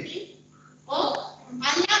 Hey. Oh.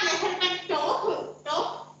 Allah Meherban. Top.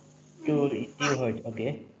 2 words.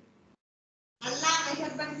 Okay. Allah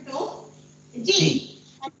Meherban. Top. G.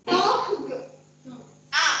 Top.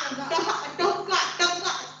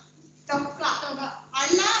 Toka.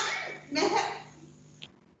 Allah Meher.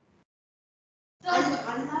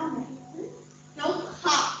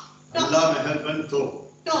 Allah Meherban to.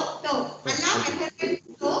 Allah Meherban.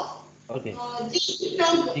 Okay. G.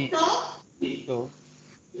 Top. So.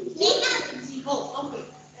 Okay.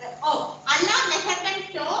 Allah Meherban.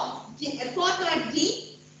 Fourth word G.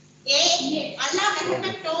 A. Allah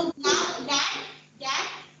Meherban. Dad.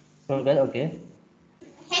 So that okay.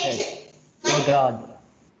 H. So God.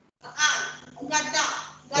 Gada.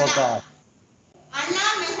 So God. Allah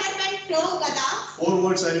Meherban. Gada. 4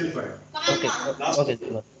 words identified. Okay. Okay.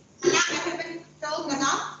 So. Allah Meherban.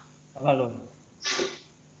 Gada. Hello.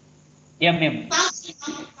 M.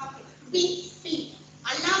 P.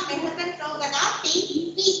 Allah Meherban. Gada. P.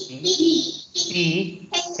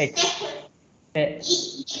 H.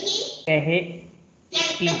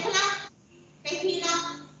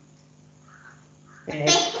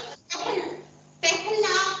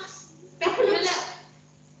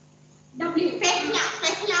 W.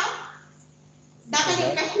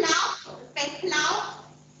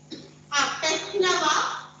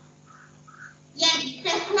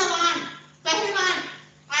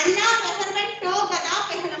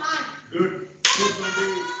 Good.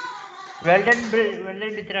 220. Well done, well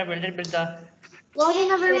done, Mitra. Well done, Brinda. Well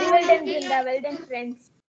done, Very everyone. well done, Brinda. Well done, friends.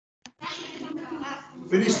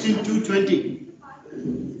 Finished in 220.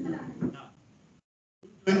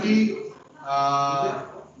 20,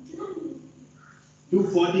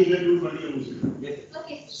 240 and 220. Yes.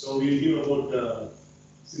 Okay. So we'll give about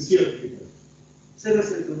 60 or 55. Sir,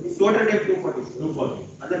 total time 240. 240.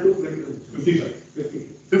 Other 220. 55.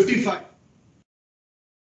 55.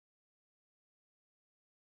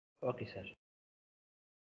 Okay, sir.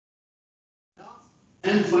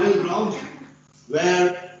 And final round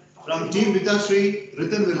where from team Vitashri,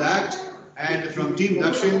 Ritan will act, and from team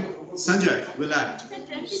Dakshin, Sanjay will act.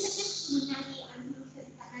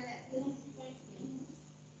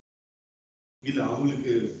 இல்ல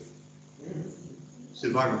அவங்களுக்கு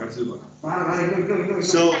சரி வாங்க கடைசியில் வாங்க.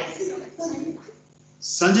 So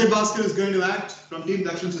Sanjay Bhaskar is going to act from team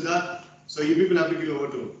Dakshin Siddharth. So you people have to give over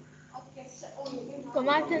to him. Come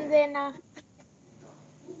on, Sanjayna.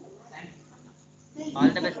 All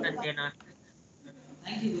the best, Sanjayna.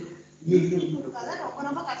 Thank you.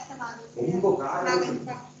 ரொம்ப கஷ்டமா இருக்கு. ரொம்ப காரம்.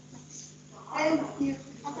 Thank you.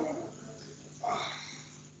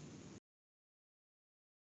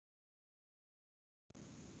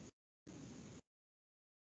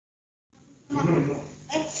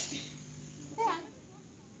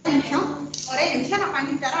 ஒரே நிமிஷம் நான்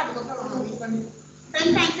பண்ணி தரேன் அதுக்கப்புறம்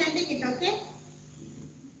friends I'm sending it, okay?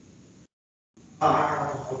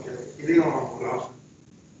 Okay. இதையும்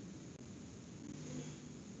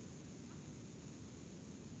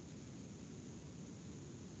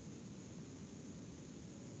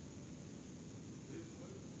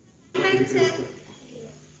Thanks, sir.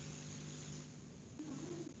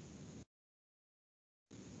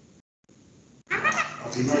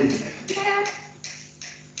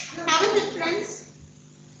 How is it, friends?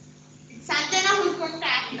 It's Sanjana who's going to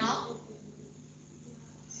act now.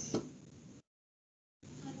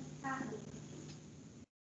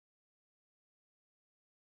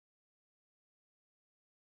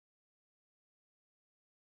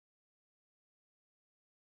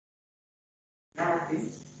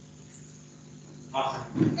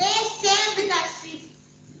 awesome. Hey, stay with us, please.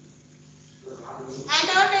 I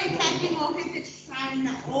don't know exactly what it is. It's an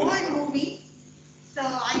old movie. So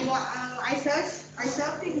I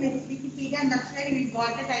searched in Wikipedia and that's where we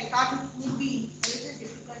got it. I thought it would be a little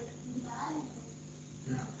difficult.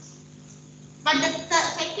 But the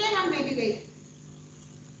second one maybe wait.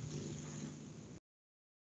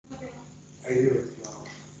 I do.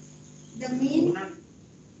 The meaning.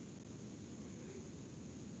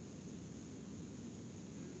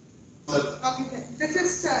 Okay, sir. This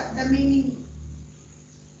is the meaning.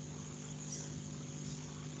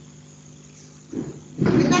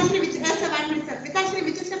 Vitashri, which is the 1 minute, sir. Vitashri,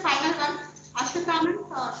 which is the final one? Ashwathaman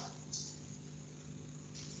or?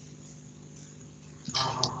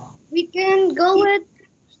 We can go with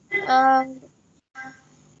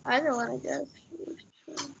either one, I guess.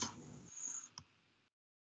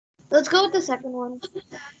 Let's go with the second one.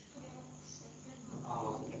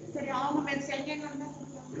 Sorry, all of them second one.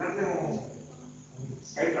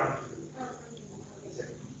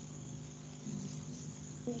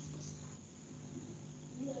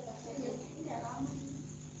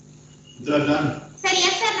 They're done. Sir,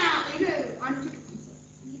 yes, sir. Now, on to.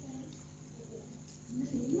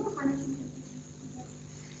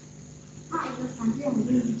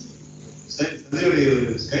 சரி சந்தையுடைய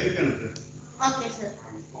Skype கணக்கு. Okay, sir.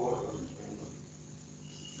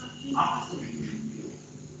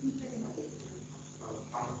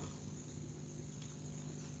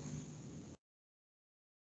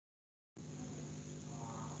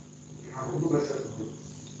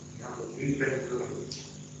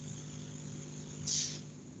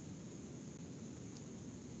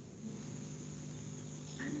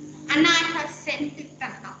 Anna, I have sent it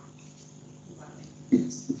now.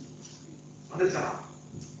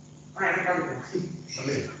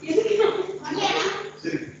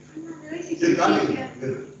 சரி சரி காட்டுங்க.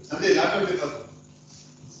 சந்தை laptop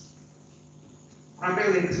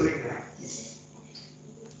எடுத்து சொல்லிக்கிறேன்.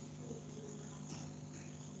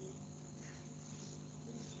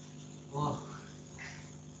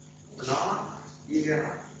 ಈಗ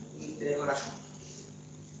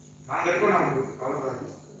நான் இருக்கோம் நமக்கு கவலைப்படாது.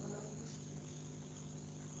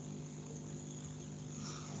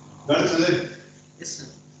 Got it, Sanjay? Yes, sir.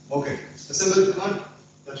 Okay. Assemble, come on.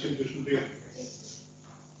 Dakshin, Krishna Priya.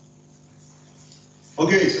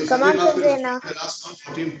 Okay, so Come on, Sanjay Bhaskar is Sanjayna. the last one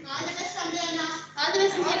for team. All the best, Sanjana. All the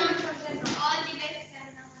best, Sanjana. All the best,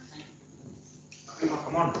 Sanjana.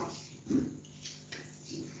 Come on.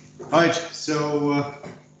 All right, so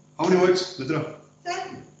how many words, Mitra? Sir,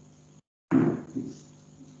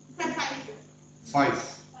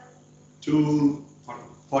 5.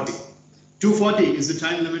 2:40. 2:40 is the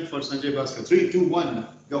time limit for Sanjay Bhaskar. 3, 2, 1,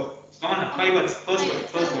 go. Come on, 5 words. First word.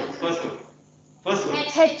 First word.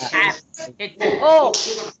 H. H. O.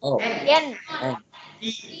 Oh. N. N. E.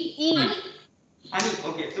 E. Honey.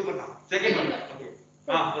 Okay, super now. Second one. Okay.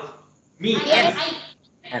 First. Me. M.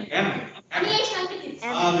 M. M.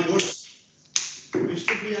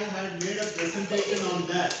 Vishnupriya had made a presentation on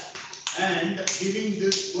that, and giving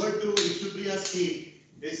this word to Vishnupriya's team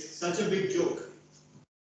is such a big joke.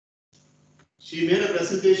 She made a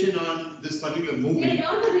presentation on this particular movie,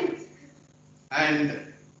 and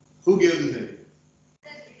who gave this idea?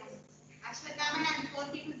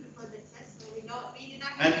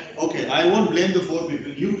 And okay, I won't blame the 4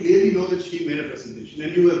 people. You clearly know that she made a presentation,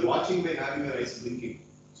 and you were watching by having your eyes blinking.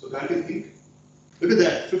 So can't you think? Look at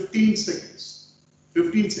that, 15 seconds.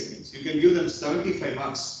 15 seconds. You can give them 75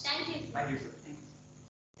 marks. Thank you. Thank you, sir.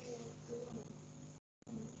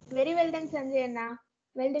 Very well done, Sanjay Anna.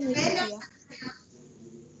 Well done, Vishnupriya.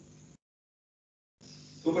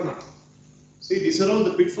 Super now. See, these are all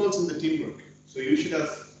the pitfalls in the teamwork. So you should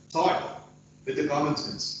have thought with the common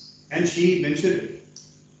sense. And she mentioned it.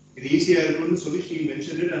 In easy I couldn't, so she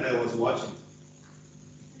mentioned it and I was watching.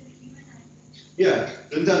 Yeah,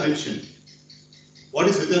 Vrinda mentioned. What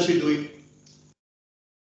is Vrinda doing?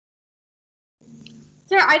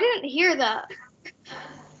 Sir, I didn't hear that.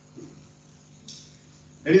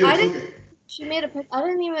 Anyway, I it's didn't. okay. She made a pic. I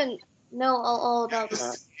didn't even know all about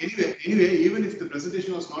that. Anyway, even if the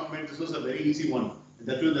presentation was not made, this was a very easy one. And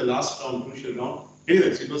that was the last round, crucial round.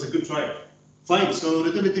 Anyways, it was a good try. Fine, so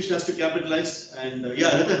Ritan Nitish has to capitalize and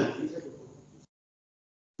yeah, Ritan.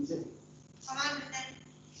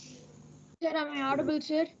 Sir, am I audible,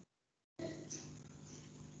 sir?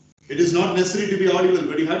 It is not necessary to be audible,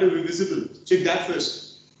 but you have to be visible. Check that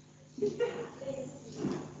first.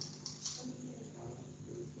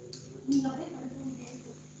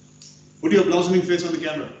 Put your blossoming face on the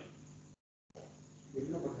camera.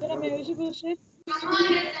 Sir, am I visible, sir?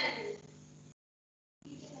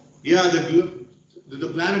 Yeah, the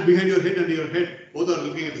planet behind your head and your head both are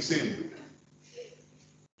looking at the same.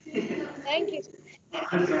 Thank you.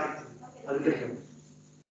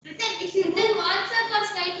 Is it then WhatsApp or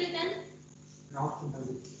Skype written?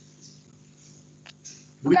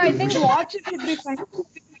 Okay, I think WhatsApp should be fine.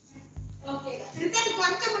 Okay.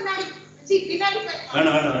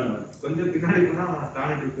 கொஞ்சம் பின்னாடி போனா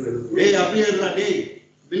தானிட்டு இருக்குது. Hey, அப்படியே இருடா டேய்.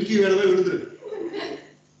 Milky வேற போய் விழுந்துரு.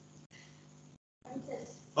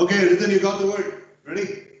 Okay, Ritan, you got the word. Ready?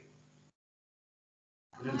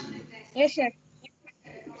 Yes, sir.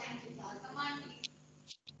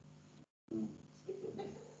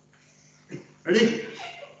 Ready?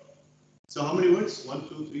 So how many words? 1,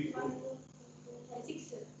 2, 3, 4.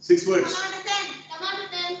 6 words. Come on,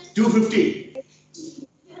 Ritan. 250.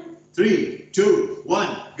 3, 2,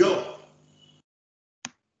 1, go.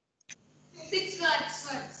 6 words.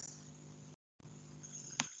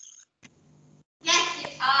 Yes.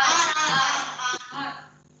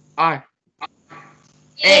 R.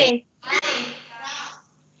 A.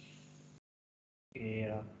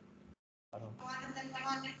 Yeah.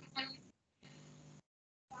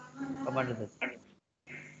 Come on, Ritan.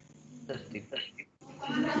 Testing.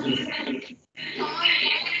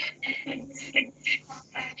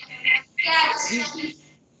 Cat.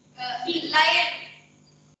 Lion.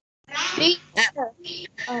 B.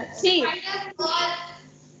 C. Ball.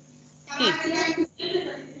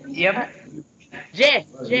 Yep. J.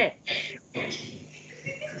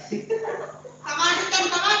 Come on, Ritan.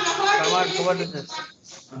 Come on,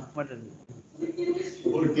 Ritan.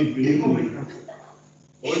 Whole team believe in me.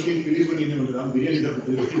 Whole team believe in me. I'm really the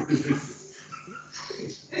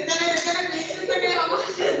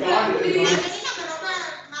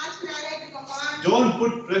Don't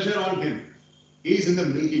put pressure on him. He's in the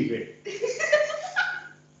Milky Way.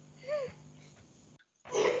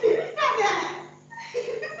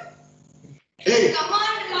 Hey, Come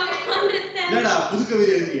on, Ritan. என்னடா புது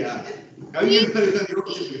கவிதை எழுதியா? கவிதை எழுதி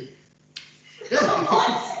யோசிச்சு.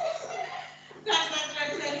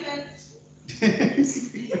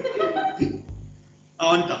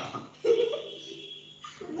 அவன்தான்.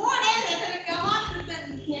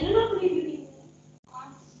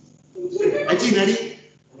 அச்சி நடி.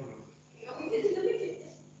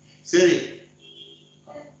 சரி.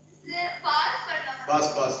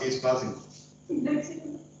 Pass. He's passing.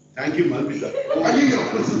 Thank you, Malvika.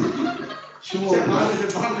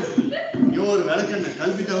 You're welcome.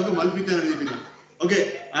 Kalpita, Malvika. Okay,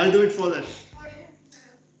 I'll do it for that.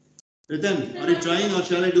 Ritan, are you trying or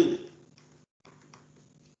shall I do?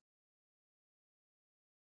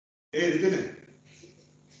 Hey, Ritan.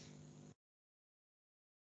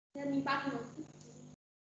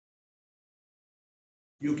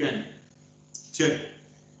 You can check.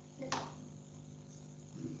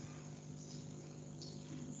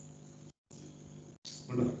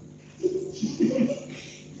 Hold on.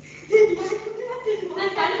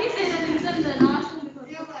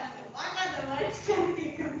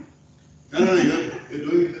 No, you're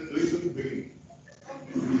doing something big.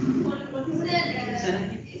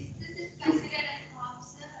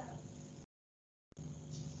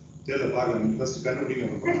 Tell the partner, first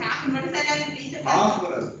half for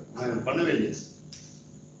us.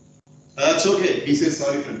 That's okay. He says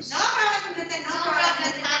sorry, friends.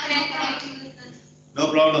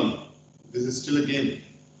 No problem. This is still a game.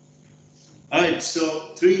 Alright,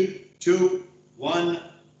 so 3, 2, 1.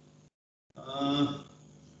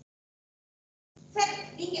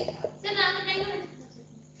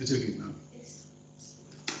 It's okay now.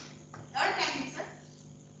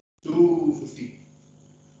 2:50.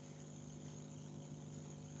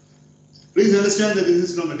 Please understand that this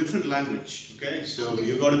is from a different language. Okay, so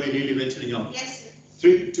you got to be really venturing out. Yes, sir.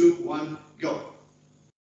 3, 2, 1, go.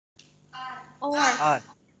 R. R.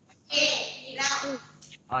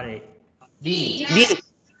 R A. D.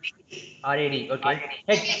 R A D. Okay.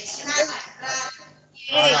 H.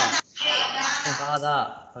 Radha. Radha.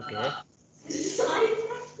 Okay.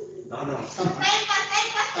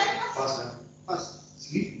 Fast.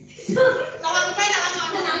 See?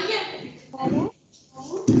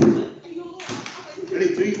 Ready?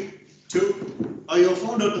 3, 2. You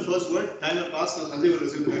found out the first word. Timer pass. Now Sanjay will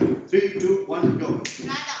receive the word. 3, 2, 1, go.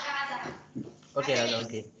 Okay, Radha.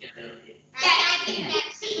 Okay.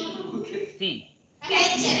 C.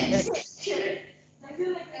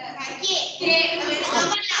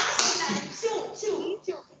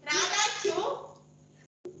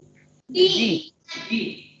 D.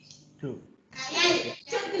 2.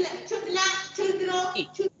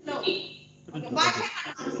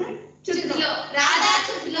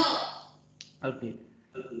 Okay.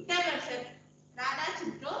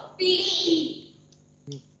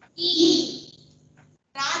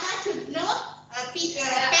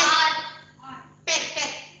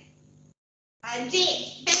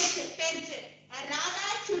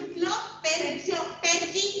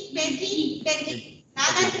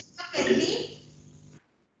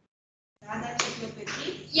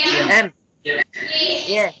 M.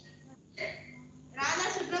 Yeah.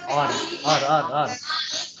 R.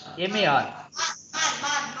 M A R.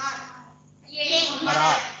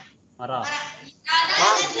 Mara.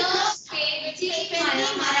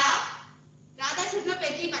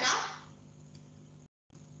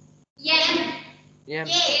 M.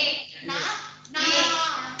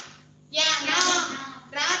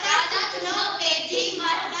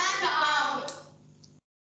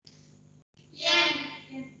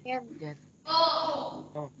 M.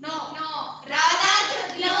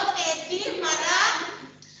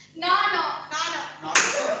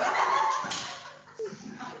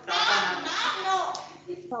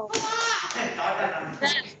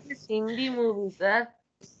 This Hindi movie, sir.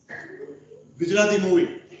 Gujarati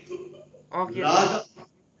movie. Okay. Radha.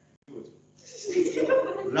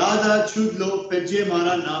 Radha Chudlo Pejje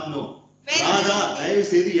Mara Namno. Radha, தயவு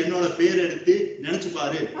செய்து என்னோட பேர் எடுத்து நினைச்சு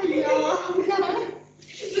பாரு.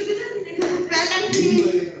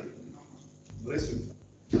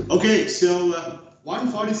 Okay, so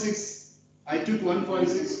 146. I took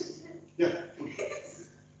 146. Yeah.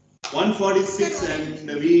 146 and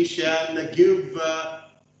we shall give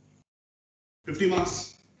 50 marks.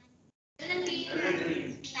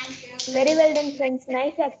 Very well done, friends.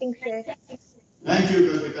 Nice acting, sir. Thank you,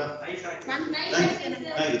 Kalpika. Thank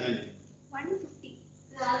you. 150.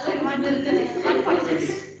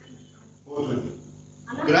 420.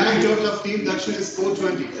 Grand total of team Dakshin is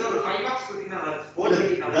 420.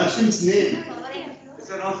 Dakshin's name.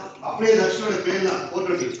 Apply Dakshin or Pela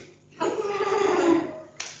 420.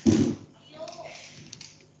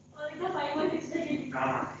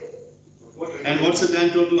 And what's the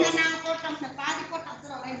grand total of?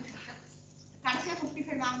 கடைசியா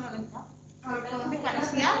 55 வாங்குறோம் sir. அவருக்கு வந்து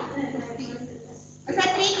கடைசியா 50.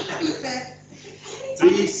 Sir 360 sir.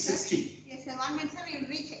 360. Yes sir. 1 minute sir, we will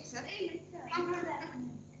recheck sir.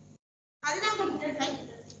 அதுதான் கொடுத்தேன் sir.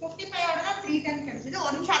 55 ஓட தான் 310 கிடைச்சது.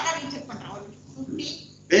 ஒரு நிமிஷம் தான் ரீசெக் பண்றேன். 50.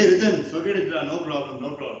 Hey Ratan, forget it. No problem.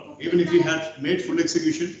 Even if you had made full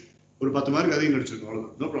execution, ஒரு 10 மார்க் அதிகம் கிடைச்சிருக்கும்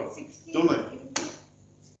அவ்வளவுதான். No problem. Don't worry.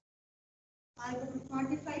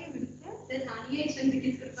 45 இருக்கு. சார் நானே எக்ஸ்டெண்ட்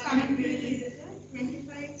பண்ணிருக்கேன். 25 இருக்கு.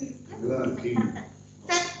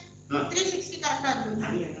 சார் 360 கரெக்ட்டா இருக்கு.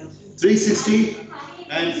 360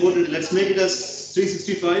 and 400. Let's make it as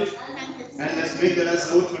 365 and let's make that as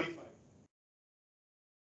 420.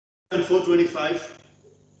 and 425.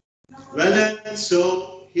 Well done.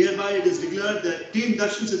 So hereby it is declared that Team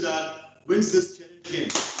Darshan Siddharth wins this challenge game.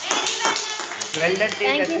 Well done, team.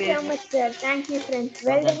 Thank you so Lakshmi. much, sir. Thank you, friends.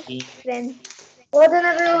 Well Well done, done, team. friends. Well done,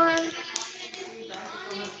 everyone.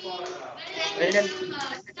 Well done. Well done,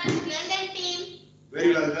 team.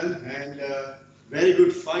 Very well done, and very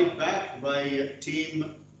good fight back by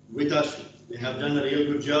Team Vitashi. They have done a real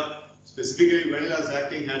good job. Specifically, Vanilla's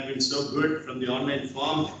acting had been so good from the online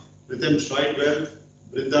form. Rhythm tried well,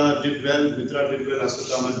 Brita did well, Mitra did well,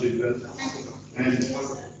 Asutama did well. And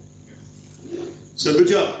so good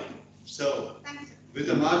job. So with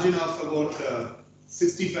a margin of about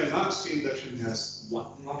 65 marks, Team Darshan has won.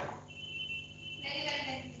 Very well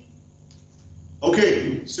done.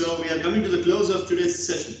 Okay, so we are coming to the close of today's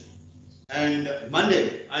session. And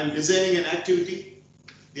Monday, I'm designing an activity.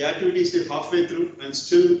 The activity is still halfway through. I'm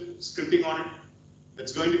still scripting on it.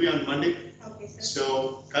 It's going to be on Monday. Okay, sir.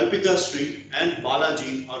 So Kalpita Sri and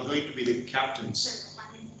Balaji are going to be the captains.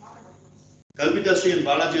 Kalpita Sri and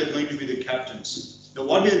Balaji are going to be the captains. Now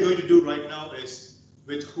what we are going to do right now is,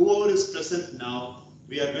 with whoever is present now,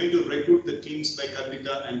 we are going to recruit the teams by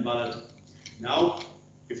Kalpita and Balaji. Now,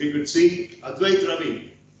 if you could see, Advait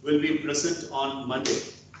Ravi will be present on Monday,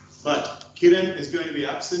 but Kiran is going to be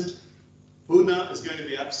absent, Purna is going to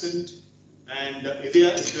be absent, and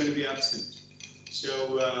Idya is going to be absent.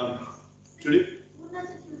 So, today,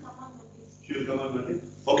 she will come on Monday.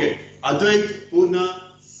 Okay, Advait,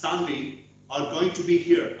 Purna, Sandhi are going to be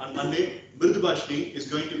here on Monday. Mridubashni is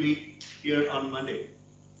going to be here on Monday.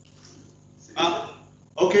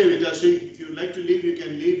 Okay, Vidashri, if you would like to leave, you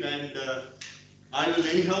can leave, and I will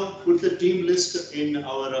anyhow put the team list in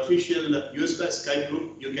our official US Skype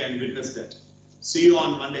group. You can witness that. See you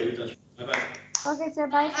on Monday, Vidashri. Bye-bye. Okay, sir.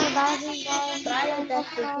 Bye, sir. Bye, everyone. Bye, that's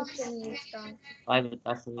the system is done. Bye,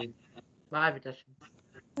 Vitashi. Bye, Vitashi.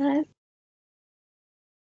 Bye.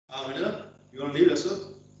 Vanilla, you want to leave as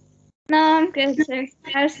well? No, I'm good, sir.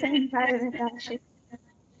 I'll send bye with that.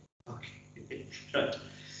 Okay, right.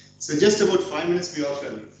 So just about 5 minutes we all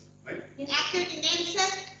shall leave, right? Activity name, sir?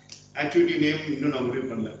 Activity name, no, we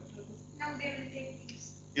will No, they will take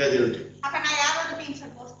things. Yeah, they will take. Appa, na yavaru teams are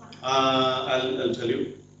postponed. I'll tell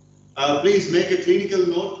you. Please make a clinical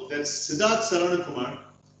note that Siddharth Saravanan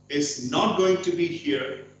is not going to be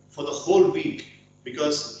here for the whole week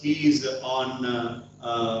because he is on a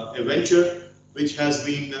venture which has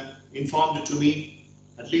been informed to me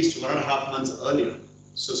at least 1.5 months earlier.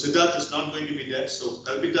 So Siddharth is not going to be there. So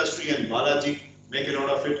Kalpita Sri and Balaji, make a note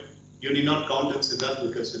of it. You need not count on Siddharth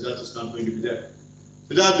because Siddharth is not going to be there.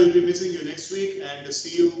 Siddharth will be missing you next week and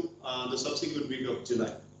see you the subsequent week of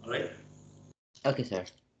July. All right? Okay, sir.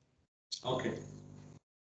 Okay.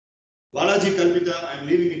 Balaji, Kalpita, I'm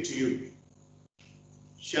leaving it to you.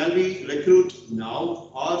 Shall we recruit now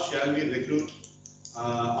or shall we recruit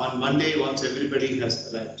on Monday once everybody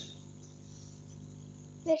has arrived?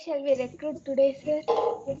 Sir, shall we recruit today, sir?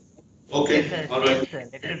 Okay, Yes, sir. all Same, right. sir.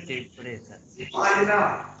 Recruit team today, sir.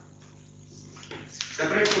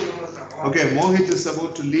 Separate two numbers. Okay, Mohit is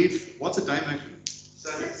about to leave. What's the time actually?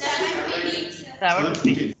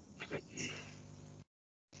 7:15.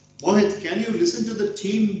 Mohit, can you listen to the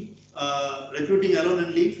team recruiting alone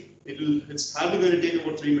and leave? It's hardly going to take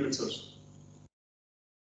about 3 minutes or so.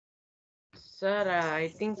 Sir, I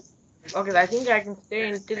think. Okay, I think I can stay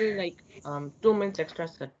until like 2 minutes extra,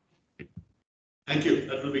 sir. Thank you.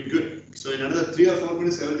 That will be good. So in another 3 or 4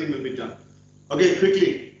 minutes, everything will be done. Okay,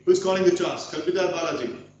 quickly. Who's calling the toss? Kalpita or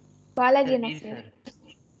Balaji? Balaji, na, Me, sir.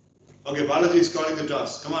 Okay, Balaji is calling the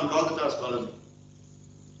toss. Come on, call the toss, Balaji.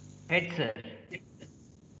 Head, sir.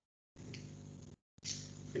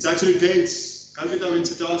 It's actually tails. Kalpita wins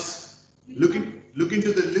the toss. Look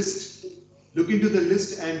into the list. Look into the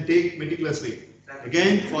list and take meticulously.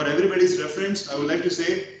 Again, for everybody's reference, I would like to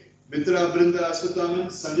say Mitra, Brinda, Aswathaman,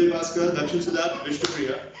 Sanjay Bhaskar, Dakshin Siddharth,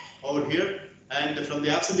 Vishnupriya over here. And from the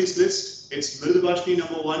absentees list, it's Mridubashni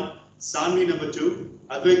number 1, Sanvi number 2,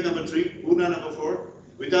 Advait number 3, Purna number 4,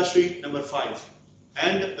 Vidashri number 5.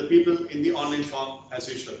 And the people in the online form as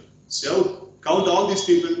usual. So count all these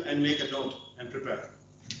people and make a note and prepare.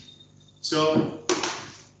 So,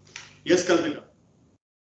 yes, Kalpita.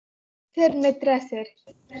 Sir, Mitra, sir.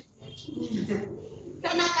 Sir,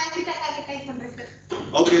 na Kalpita is number, sir.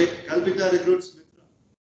 Okay, Kalpita recruits Mitra.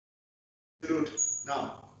 Recruit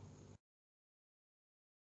now.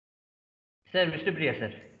 Sir, Vishnupriya,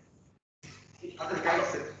 sir. Other guys,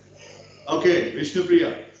 sir. Okay,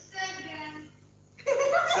 Vishnupriya.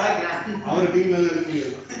 Our team will help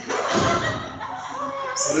you.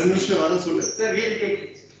 Sir, we'll take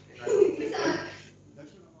it.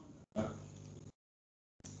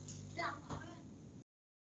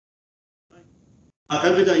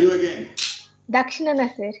 Kalpita, you again.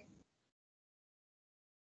 Dakshinana, sir.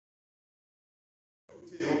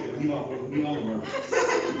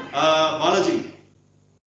 Balaji.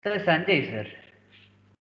 Sir, Sanjay, sir.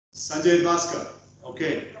 Sanjay Bhaskar.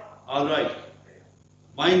 Okay. All right.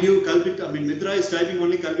 Mind you, Kalpita, I mean, Mitra is typing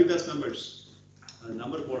only Kalpita's numbers.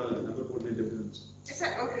 Number code may difference. Yes,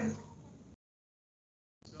 sir. Okay.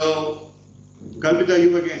 So, Kalpita,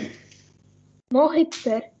 you again. Mohit,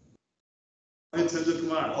 sir. Mohit Sanjay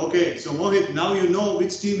Kumar. Okay, so Mohit, now you know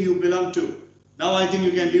which team you belong to. Now I think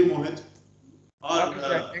you can leave, Mohit. Or, Okay,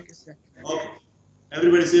 sir. Thank you, sir. Okay.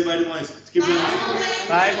 Everybody say bye to Mohit. Keep going.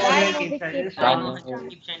 Bye, Bye, Mohit. Keep Mohit. shining Keep strong. shining.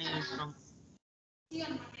 Keep shining strong.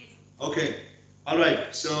 Okay. All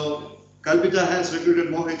right. So, Kalpita has recruited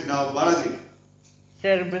Mohit. Now, Balaji.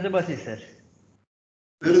 Sir, Bridabasi, sir.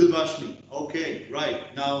 Virudhu Bashmi. Okay,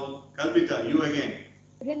 right. Now, Kalpita, you again.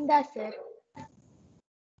 Brinda, sir.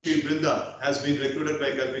 Brinda has been recruited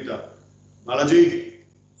by Kalpita. Balaji.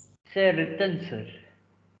 Sir, Ritan, sir.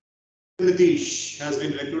 Nitish has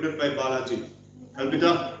been recruited by Balaji.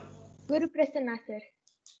 Kalpita. Guru Prasanna, sir.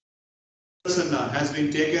 Prasanna has been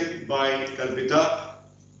taken by Kalpita.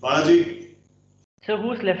 Balaji. So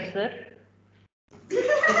who's left, sir?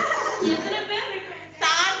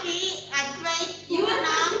 Sati, Advait,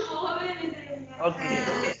 Purna. Okay.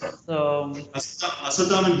 So,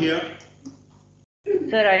 Asataman here.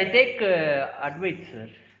 sir, I take Advait, sir.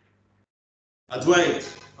 Advait.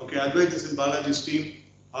 Okay, Advait is in Balaji's team.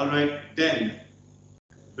 All right, 10.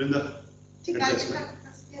 Brinda.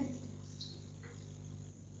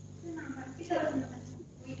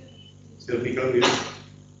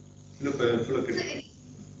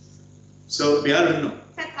 So, we are in no.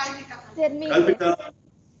 Sir, me. Kalpita.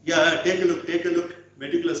 Yeah, take a look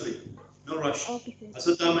meticulously. No rush. Okay, sir.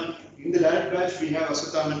 Asataman. In the direct batch, we have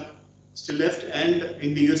Asataman still left, and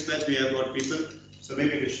in the US batch, we have got people. So,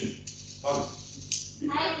 make a decision.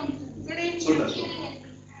 Good evening.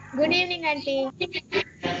 Good evening, auntie.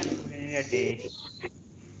 Hey,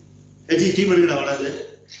 team, Balaji.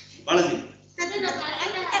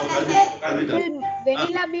 Will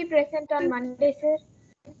Vanilla be present on Monday, sir?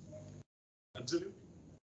 Absolutely.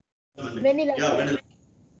 Vanilla. Yeah, Vanilla.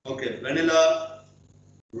 Okay, Vanilla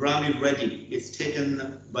Rami Reddy is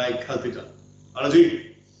taken by Kalpita.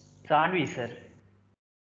 Balaji. Sanvi, sir.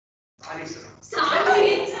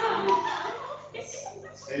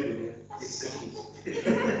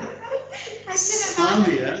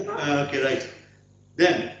 Sanvi, okay, right.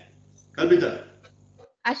 Then, Kalpita.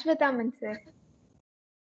 Ashwathaman, sir.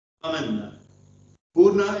 Aman.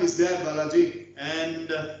 Purna is there, Balaji,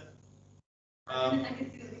 and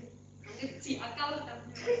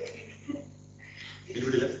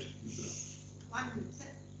anybody left?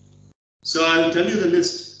 So I will tell you the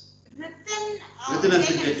list. Ritan has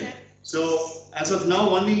been taken. So as of now,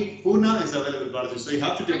 only Purna is available, Balaji. So you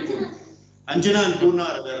have to take Purna. Anjana and Purna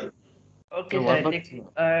are available. Okay, So sir. what I about think,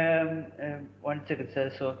 1 second,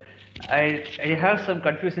 sir. So I have some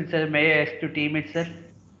confusion, sir. May I ask to team it, sir?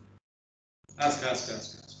 Ask.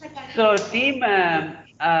 So team,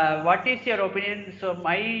 what is your opinion? So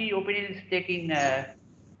my opinion is taking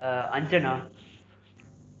Anjana.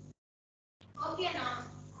 Okay now.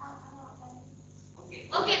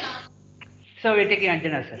 Okay now. So we're taking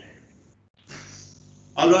Anjana, sir.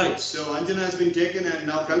 All right. So Anjana has been taken, and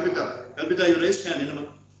now Kalpita. Kalpita, you raised hand.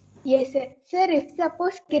 Yes, sir. Sir, if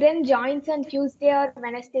suppose Kiran joins on Tuesday or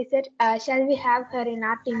Wednesday, sir, shall we have her in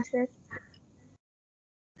our team, sir?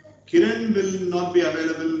 Kiran will not be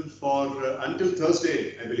available for until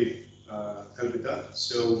Thursday, I believe, Kalpita.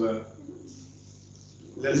 So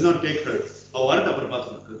let us not take her.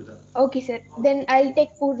 Kalpita. Okay, sir. Then I'll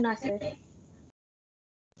take Purna, sir.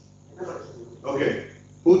 Okay,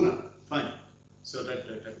 Purna, fine. So that.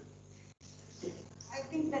 I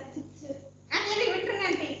think that's it, sir.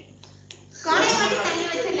 Auntie.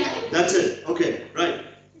 That's it. Okay, right.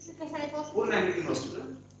 Sir,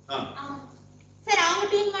 our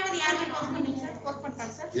team ಮಾಡೋದು ಯಾರು postponing sir? Postpone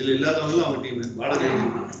sir. ಇಲ್ಲದವಲ್ಲ our team.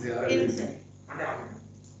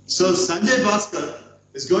 So Sanjay Bhaskar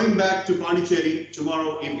is going back to Pondicherry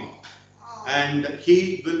tomorrow evening, and he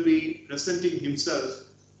will be presenting himself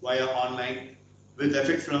via online with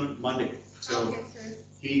effect from Monday. So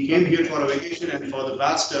he came here for a vacation, and for the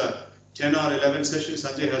past 10 or 11 sessions,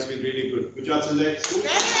 Sanjay has been really good. Good job, Sanjay.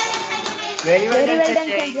 Very well Very done, well done,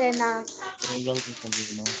 Sanjay. Sanjana. Very well done,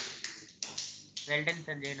 Sanjana. Well done,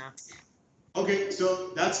 Sanjana. Okay, so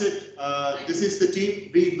that's it. This is the team.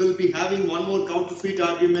 We will be having one more counterfeit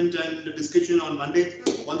argument and discussion on Monday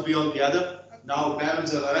once we all gather. Now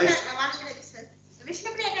parents have arrived.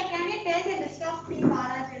 Vishnupriya, can you tell the list of team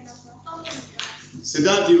Balaji?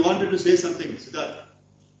 Siddharth, you wanted to say something, Siddharth?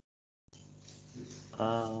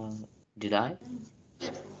 Did I?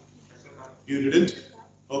 You didn't?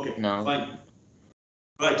 Okay, No. fine.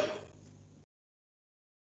 Right.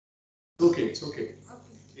 Okay, it's okay.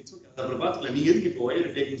 It's okay. அப்புறம் பார்த்துக்கலாம். நீ எதுக்கு இப்போ wire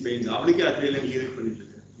taking pains? அவளுக்கே அக்கறையில நீ எதுக்கு பண்ணிட்டு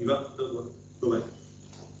இருக்க? நீ வா, go back.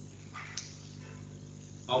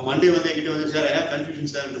 அவன் மண்டே வந்து என்கிட்ட வந்து sir, I have confusion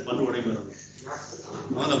sir என்று பண்ணு உடைமை வரும்.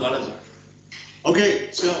 அவன் தான் Balaji. Okay,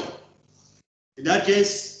 so in that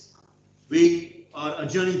case, we are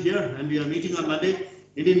adjourning here and we are meeting on Monday.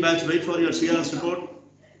 Indian batch, wait for your CRS report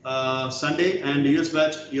Sunday, and US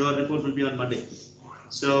batch, your report will be on Monday.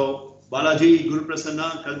 So Balaji, Guru Prasanna,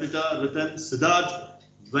 Kalpita, Ritan, Siddharth,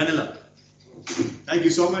 Vanilla. Thank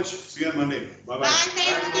you so much. See you on Monday. Bye bye.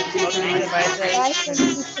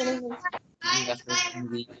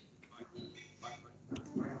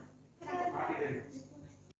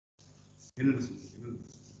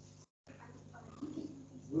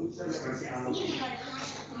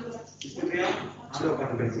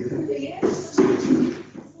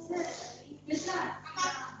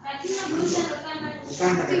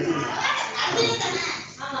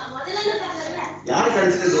 யாரு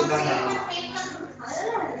கடைசியில் உட்கார்ந்தாங்க?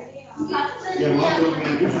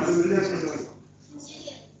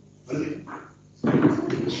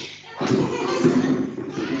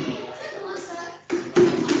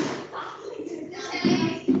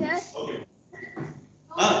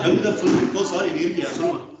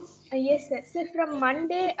 Yes, sir. So from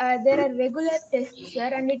Monday, there are regular tests, sir,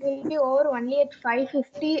 and it will be over only at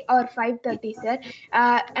 5:50 or 5:30, sir.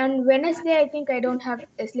 And Wednesday, I think I don't have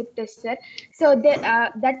a slip test, sir. So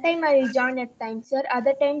that time I will join at time, sir.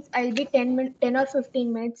 Other times I'll be 10 or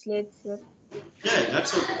 15 minutes late, sir. Yeah,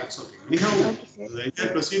 that's okay. That's okay. Anyhow, okay, the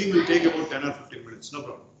entire proceeding will take about 10 or 15 minutes. No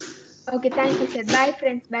problem. Okay, thank you, sir. Bye,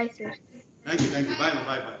 friends. Bye, sir. Thank you. Bye.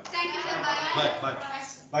 Bye. Thank you, sir. Bye. Bye.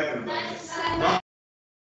 Bye. Bye. Bye.